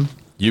of time?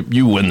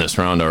 You win this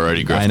round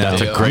already, Griff. I know.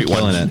 That's a great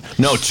one. It.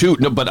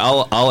 No, but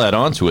I'll add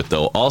on to it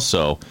though.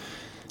 Also,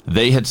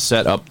 they had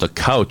set up the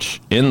couch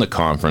in the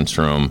conference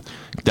room.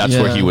 That's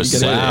where he was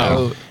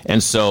sitting.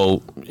 And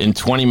so in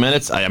 20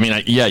 minutes,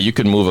 you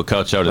can move a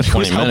couch out in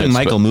 20 minutes. Helping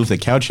Michael move the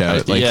couch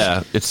out.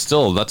 It's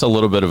still, that's a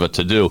little bit of a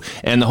to-do.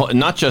 And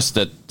not just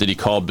that did he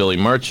call Billy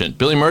Merchant.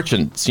 Billy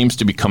Merchant seems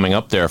to be coming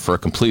up there for a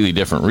completely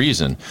different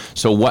reason.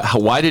 So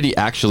why did he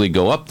actually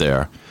go up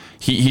there?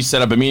 He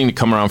said, "I've been meaning to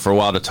come around for a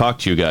while to talk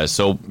to you guys."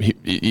 So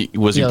he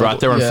brought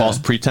there on false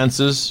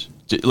pretenses?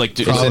 It's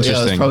interesting.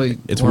 It's probably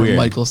it's one weird. of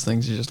Michael's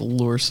things. You just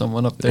lure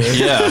someone up there.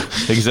 Yeah,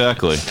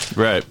 exactly.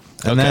 Right.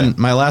 And then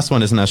my last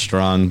one isn't as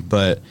strong,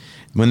 but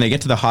when they get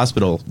to the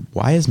hospital,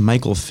 why is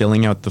Michael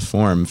filling out the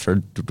form for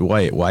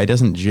Dwight? Why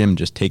doesn't Jim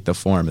just take the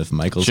form if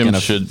Michael's going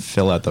to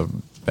fill out the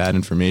bad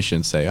information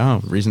and say,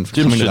 "Oh, reason for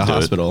coming to the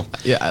hospital."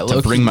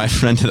 To bring my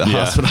friend to the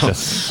hospital.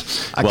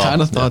 I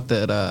kind of thought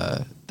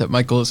that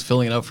Michael was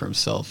filling it out for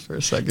himself for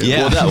a second.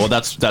 Yeah. Well,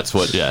 that's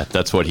what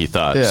he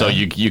thought. Yeah. So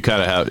you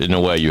kind of have, in a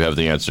way, you have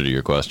the answer to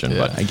your question. Yeah,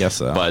 but I guess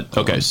so. But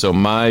okay, so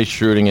my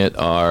Shooting It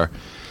are,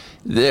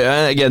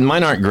 again,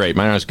 mine aren't great.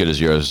 Mine aren't as good as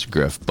yours,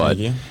 Griff. But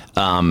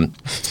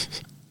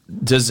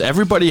does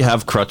everybody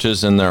have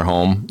crutches in their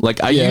home? Like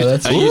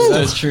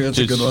that's true. That's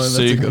a good one.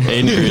 See,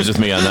 Aiden agrees with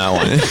me on that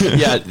one.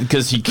 Yeah,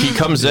 because he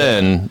comes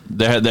in.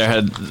 There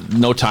had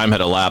no time had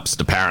elapsed.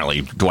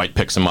 Apparently, Dwight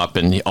picks him up,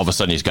 and all of a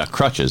sudden he's got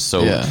crutches.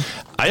 So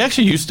I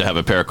actually used to have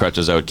a pair of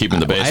crutches I would keep in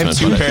the basement. I have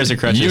 2 but pairs of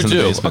crutches You in the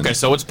do? basement. Okay,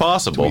 so it's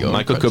possible. We own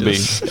Michael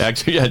crutches. could be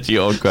actually do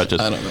you own crutches?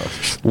 I don't know.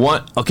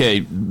 One,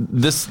 okay,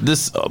 this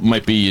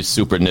might be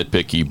super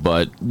nitpicky,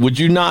 but would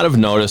you not have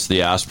noticed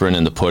the aspirin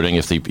in the pudding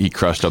if he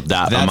crushed up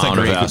that That's a amount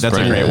great- of that's a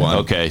aspirin? great one.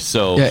 Okay,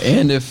 so Yeah,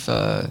 and if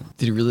did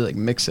he really like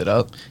mix it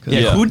up? 'Cause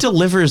Yeah, who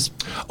delivers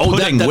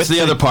pudding that's with the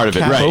other part of it,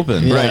 cap right?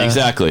 open? Yeah. Right,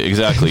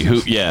 exactly.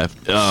 Who? Yeah.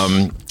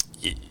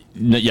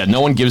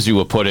 No one gives you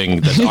a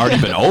pudding that's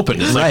already been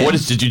opened. It's like, Right. what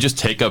is? Did you just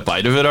take a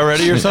bite of it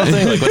already or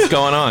something? Like, what's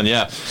going on?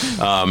 Yeah.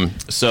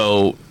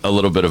 So a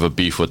little bit of a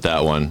beef with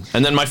that one,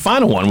 and then my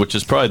final one, which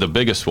is probably the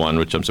biggest one,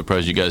 which I'm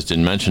surprised you guys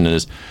didn't mention,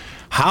 is.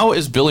 How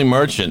is Billy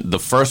Merchant the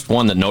first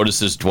one that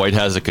notices Dwight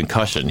has a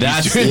concussion?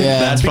 That's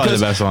probably the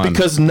best one.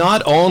 Because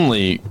not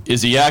only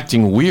is he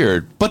acting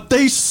weird, but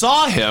they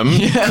saw him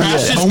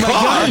crash his Oh my car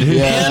God.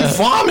 Yeah. and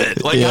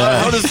vomit. Like,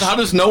 Yeah. how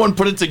does no one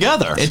put it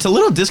together? It's a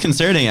little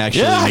disconcerting,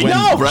 actually. Yeah, I when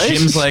know, right?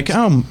 Jim's like,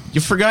 you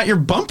forgot your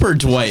bumper,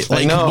 Dwight.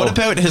 Like, know. what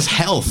about his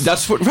health?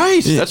 That's what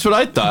That's what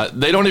I thought.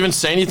 They don't even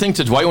say anything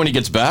to Dwight when he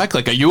gets back.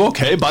 Like, are you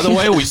okay? By the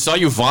way, we saw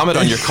you vomit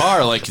on your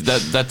car. Like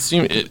that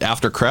seemed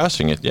after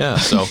crashing it. Yeah.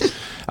 So,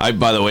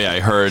 by the way, I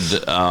heard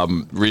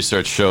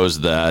research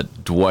shows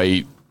that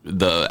Dwight,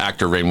 the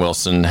actor Rainn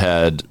Wilson,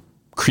 had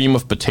cream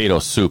of potato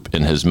soup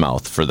in his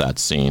mouth for that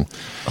scene.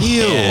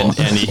 Ew. And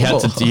he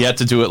had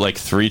to do it like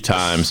 3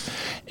 times.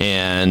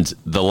 And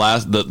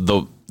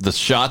the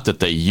shot that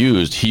they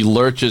used, he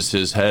lurches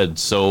his head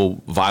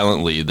so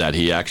violently that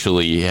he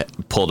actually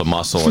pulled a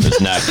muscle in his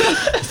neck.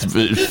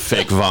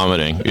 Fake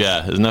vomiting.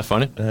 Yeah, isn't that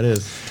funny? That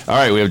is. All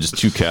right, we have just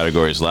 2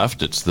 categories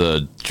left. It's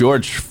the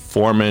George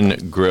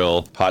Foreman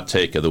Grill Hot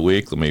Take of the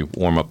Week. Let me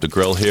warm up the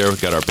grill here.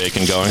 We've got our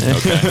bacon going.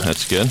 Okay,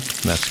 that's good.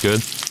 That's good.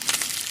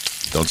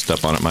 Don't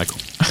step on it, Michael.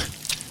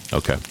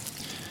 Okay.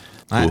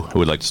 Who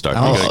would like to start?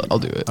 I'll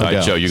do it. All right,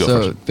 go. Joe, you go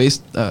So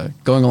first.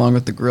 going along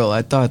with the grill,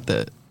 I thought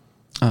that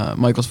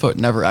Michael's foot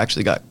never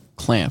actually got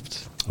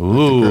clamped.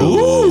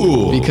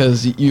 Ooh.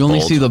 Because you only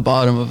Bold. see the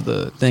bottom of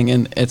the thing,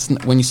 and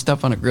when you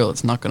step on a grill,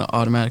 it's not going to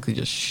automatically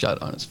just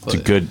shut on his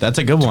foot. That's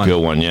a good one.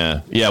 Good one,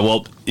 yeah. Yeah,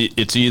 well,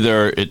 it's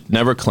either it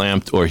never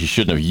clamped or he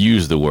shouldn't have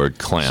used the word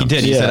clamped. He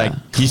did. He Yeah. said, I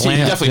He clamped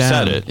definitely down.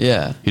 said it.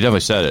 Yeah. He definitely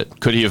said it.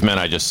 Could he have meant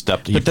I just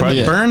stepped? He But the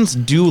probably, burns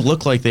do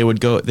look like they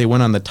went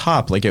on the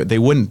top, like they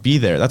wouldn't be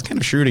there. That's kind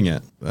of shooting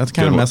it. That's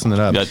kind of messing it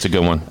up. That's a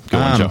good one. Good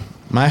one, Joe.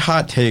 My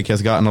hot take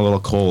has gotten a little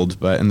cold,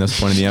 but in this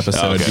point in the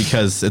episode, Okay.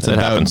 because it's It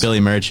about happens. Billy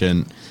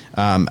Merchant.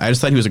 I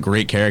just thought he was a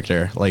great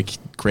character, like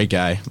great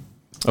guy.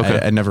 Okay.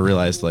 I never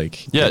realized,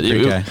 like, Yeah,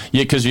 great guy.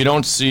 because you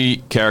don't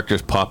see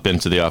characters pop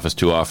into the office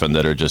too often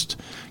that are just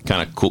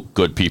kind of cool,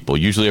 good people.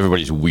 Usually,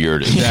 everybody's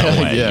weird in some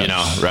way, Yeah. you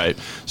know, right?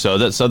 So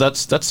that's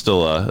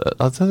still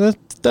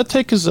that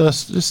take is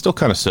still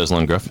kind of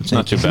sizzling, Griff. It's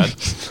not too bad.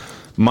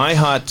 My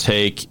hot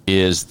take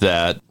is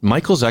that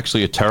Michael's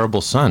actually a terrible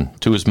son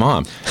to his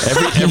mom.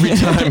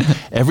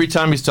 Every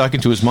time he's talking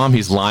to his mom,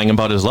 he's lying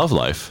about his love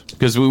life.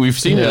 Because we've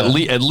seen it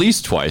at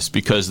least twice.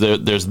 Because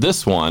there's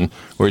this one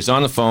where he's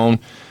on the phone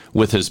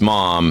with his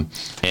mom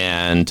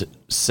and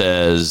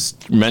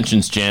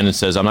mentions Jan and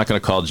says, I'm not going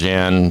to call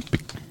Jan.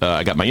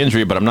 I got my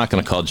injury, but I'm not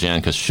going to call Jan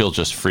because she'll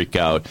just freak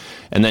out.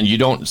 And then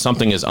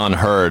something is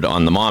unheard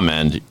on the mom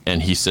end,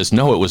 and he says,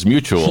 no, it was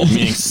mutual,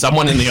 meaning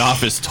someone in the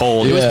office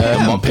told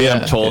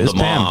Pam told the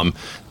mom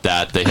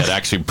that they had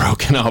actually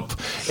broken up.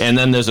 And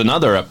then there's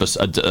another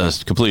episode, a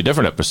completely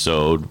different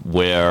episode,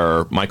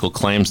 where Michael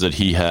claims that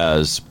he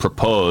has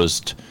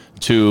proposed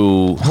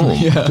to whom?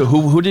 To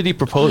who did he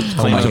propose?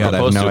 Claim my to God, I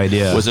have propose no to?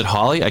 idea. Was it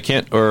Holly? I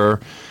can't.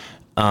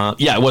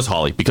 Yeah, it was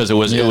Holly because it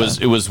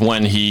was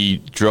when he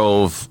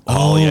drove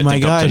Holly. I my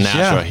think up to gosh,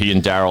 Nashua. yeah. He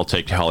and Daryl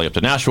take Holly up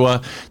to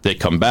Nashua. They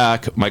come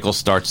back. Michael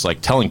starts like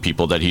telling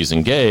people that he's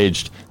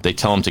engaged. They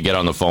tell him to get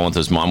on the phone with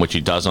his mom, which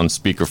he does on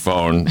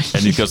speakerphone.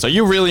 And he goes, "Are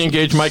you really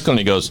engaged, Michael?" And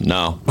he goes,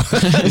 "No."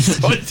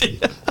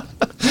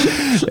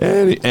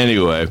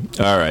 Anyway,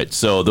 all right.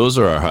 So those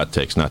are our hot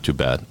takes. Not too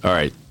bad. All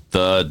right,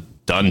 the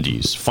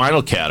Dundies.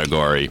 Final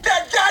category. The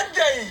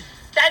Dundee!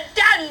 The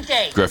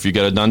Dundee! Griff, you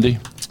got a Dundee?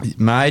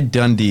 My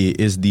Dundee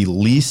is the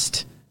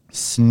least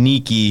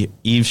sneaky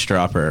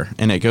eavesdropper,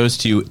 and it goes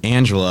to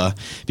Angela,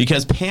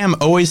 because Pam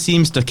always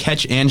seems to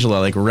catch Angela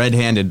like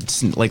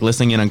red-handed, like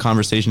listening in on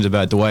conversations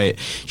about Dwight.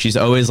 She's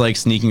always like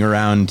sneaking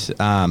around,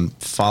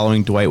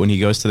 following Dwight when he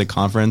goes to the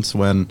conference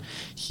when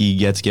he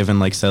gets given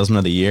like Salesman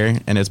of the Year,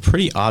 and it's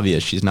pretty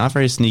obvious she's not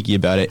very sneaky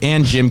about it.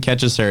 And Jim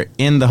catches her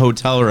in the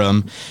hotel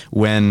room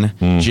when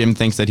Jim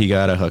thinks that he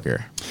got a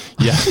hooker.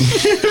 Yeah.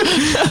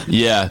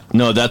 Yeah.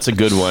 No, that's a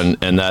good one.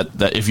 And that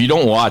if you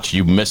don't watch,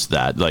 you miss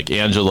that. Like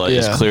Angela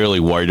is clearly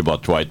worried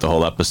about Dwight the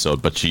whole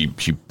episode, but she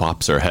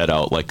pops her head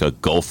out like a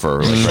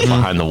gopher, like right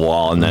behind the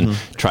wall, and then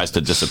tries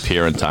to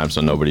disappear in time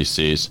so nobody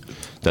sees.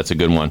 That's a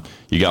good one.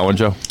 You got one,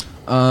 Joe?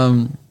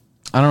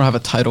 I don't have a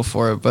title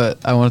for it, but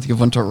I wanted to give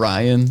one to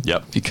Ryan.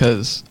 Yep.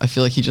 Because I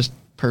feel like he just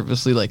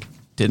purposely like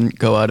didn't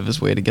go out of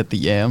his way to get the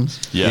yams.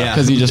 Yeah.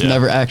 Because he just Yeah.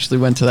 never actually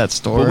went to that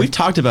store. Well, we've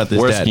talked about this.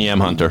 Worst Dad. yam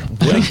hunter.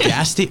 Would a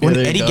gas station? Would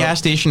there you any go. gas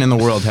station in the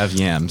world have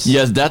yams?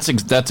 Yeah, that's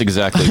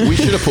exactly. We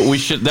should have put. We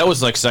should. That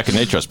was like second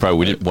nature. That's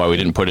probably why we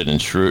didn't put it in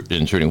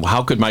shooting.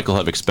 How could Michael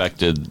have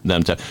expected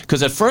them to?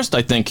 Because at first,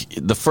 I think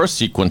the first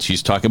sequence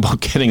he's talking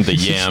about getting the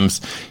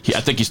yams.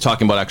 I think he's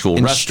talking about actual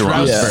In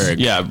restaurants. Strasbourg.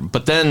 Yeah,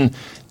 but then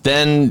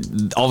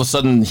all of a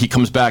sudden he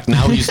comes back.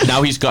 Now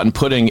he's gotten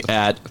pudding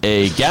at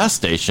a gas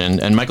station,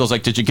 and Michael's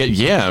like, "Did you get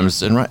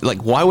yams?" And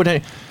like, why would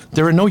I?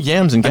 There are no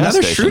yams in gas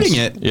Another stations. shooting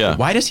it. Yeah.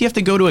 Why does he have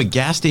to go to a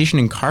gas station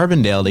in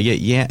Carbondale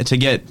to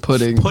get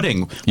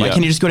Pudding? Why Yeah.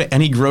 can't he just go to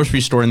any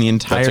grocery store in the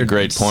entire That's a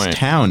great point.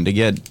 town to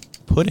get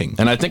pudding?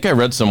 And I think I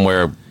read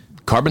somewhere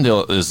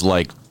Carbondale is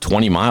like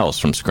 20 miles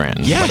from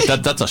Scranton. Yeah.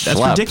 Like that's a schlep.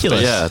 That's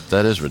ridiculous. Yeah,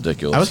 that is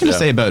ridiculous. I was going to Yeah.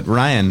 say about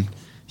Ryan,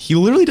 he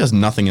literally does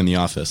nothing in the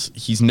office.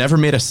 He's never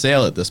made a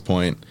sale at this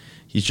point.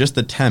 He's just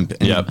the temp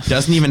and Yep.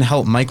 doesn't even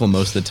help Michael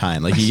most of the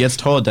time. Like he gets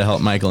told to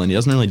help Michael and he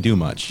doesn't really do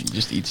much. He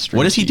just eats string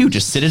What does he do?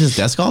 Just sit at his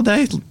desk all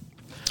day?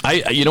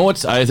 You know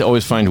what I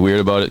always find weird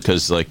about it,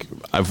 because like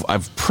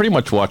I've pretty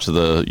much watched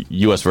the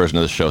U.S. version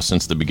of the show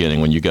since the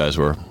beginning when you guys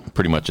were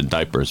pretty much in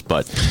diapers,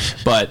 but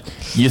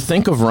you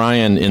think of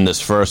Ryan in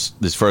these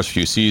first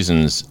few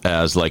seasons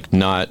as like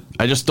not.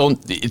 I just don't.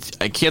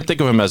 I can't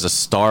think of him as a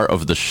star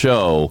of the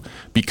show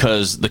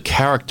because the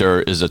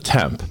character is a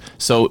temp.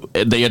 So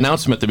they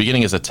announced him at the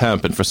beginning as a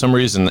temp, and for some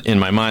reason in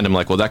my mind I'm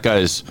like, well, that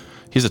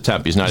he's a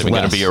temp. He's not even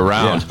going to be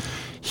around. Yeah.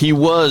 He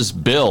was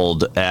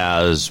billed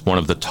as one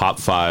of the top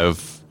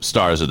 5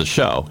 stars of the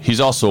show. He's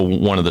also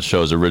one of the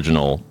show's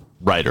original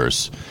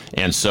writers.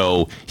 And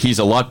so he's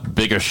a lot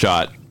bigger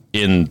shot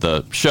in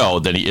the show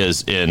than he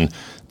is in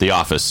The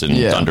Office and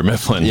Dunder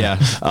Mifflin. Yeah.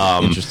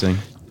 Interesting.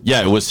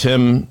 Yeah, it was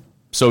him.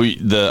 So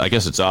I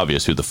guess it's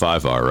obvious who the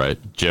 5 are, right?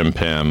 Jim,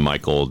 Pam,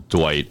 Michael,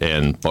 Dwight,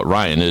 but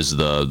Ryan is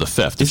the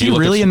 5th. Is he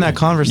really in that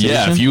conversation?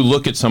 Yeah, if you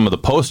look at some of the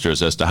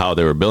posters as to how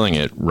they were billing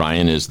it,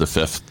 Ryan is the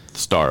 5th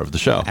star of the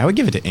show. I would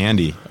give it to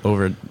Andy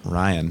over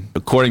Ryan.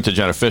 According to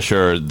Jenna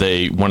Fisher,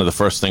 one of the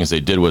first things they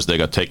did was they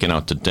got taken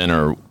out to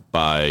dinner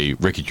by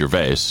Ricky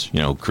Gervais,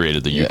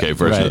 created the UK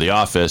version right. of The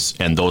Office,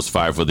 and those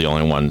 5 were the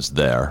only ones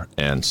there,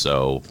 and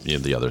so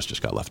the others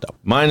just got left out.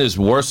 Mine is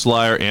worst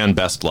liar and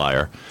best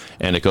liar,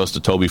 and it goes to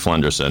Toby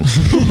Flenderson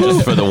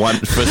just for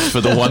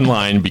the one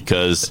line,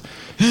 because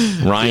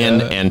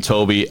Ryan and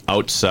Toby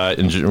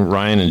outside,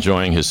 Ryan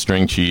enjoying his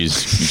string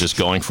cheese, just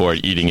going for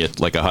it, eating it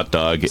like a hot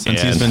dog.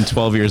 Since he's been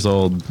 12 years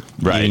old,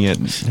 eating it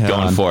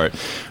going for it.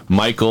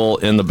 Michael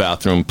in the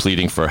bathroom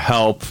pleading for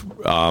help.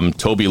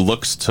 Toby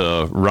looks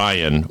to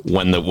Ryan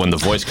when the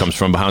voice comes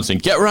from behind saying,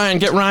 "Get Ryan,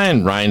 get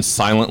Ryan." Ryan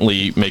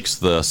silently makes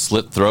the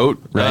slit throat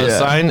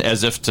sign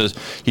as if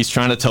he's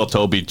trying to tell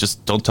Toby,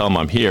 just don't tell him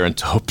I'm here. And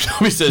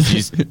Toby says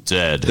he's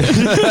dead.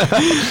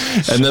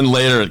 And then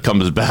later it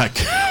comes back.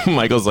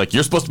 Michael's like,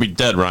 "You're supposed to be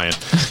dead, Ryan."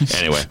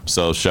 Anyway,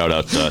 so shout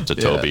out to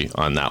Toby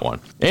on that one.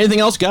 Anything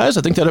else, guys?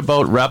 I think that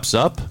about wraps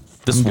up.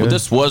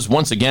 This was,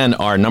 once again,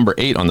 our number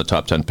 8 on the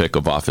top 10 pick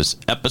of Office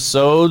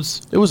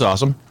episodes. It was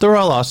awesome. They're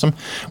all awesome.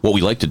 What we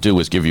like to do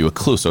is give you a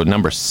clue. So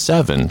number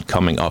 7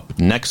 coming up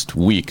next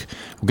week.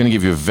 We're going to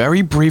give you a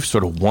very brief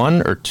sort of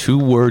 1 or 2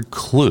 word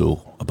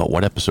clue about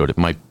what episode it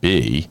might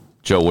be.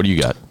 Joe, what do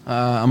you got?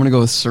 I'm going to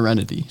go with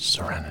Serenity.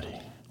 Serenity.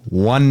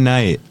 One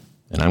night.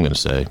 And I'm going to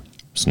say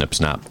snip,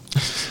 snap.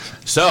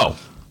 So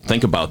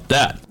think about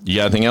that. You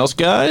got anything else,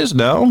 guys?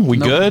 No? We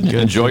Nope. good?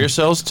 Enjoy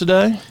yourselves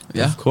today?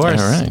 Yeah. Of course.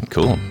 All right,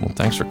 cool. Well,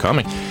 thanks for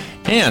coming.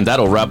 And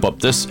that'll wrap up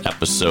this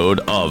episode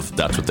of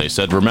That's What They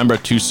Said. Remember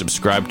to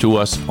subscribe to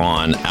us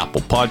on Apple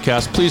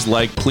Podcasts. Please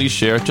please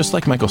share. Just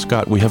like Michael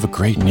Scott, we have a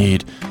great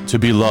need to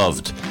be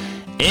loved.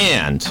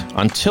 And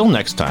until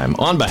next time,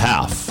 on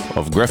behalf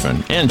of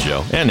Griffin and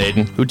Joe and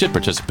Aiden, who did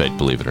participate,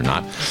 believe it or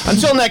not,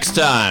 until next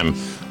time,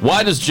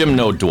 why does Jim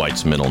know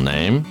Dwight's middle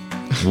name?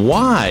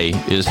 Why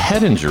is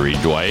head injury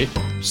Dwight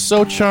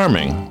so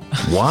charming?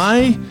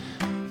 Why?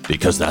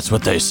 Because that's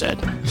what they said.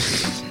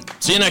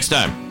 See you next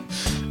time.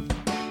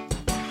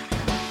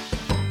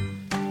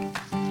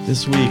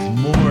 This week,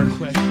 more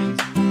questions.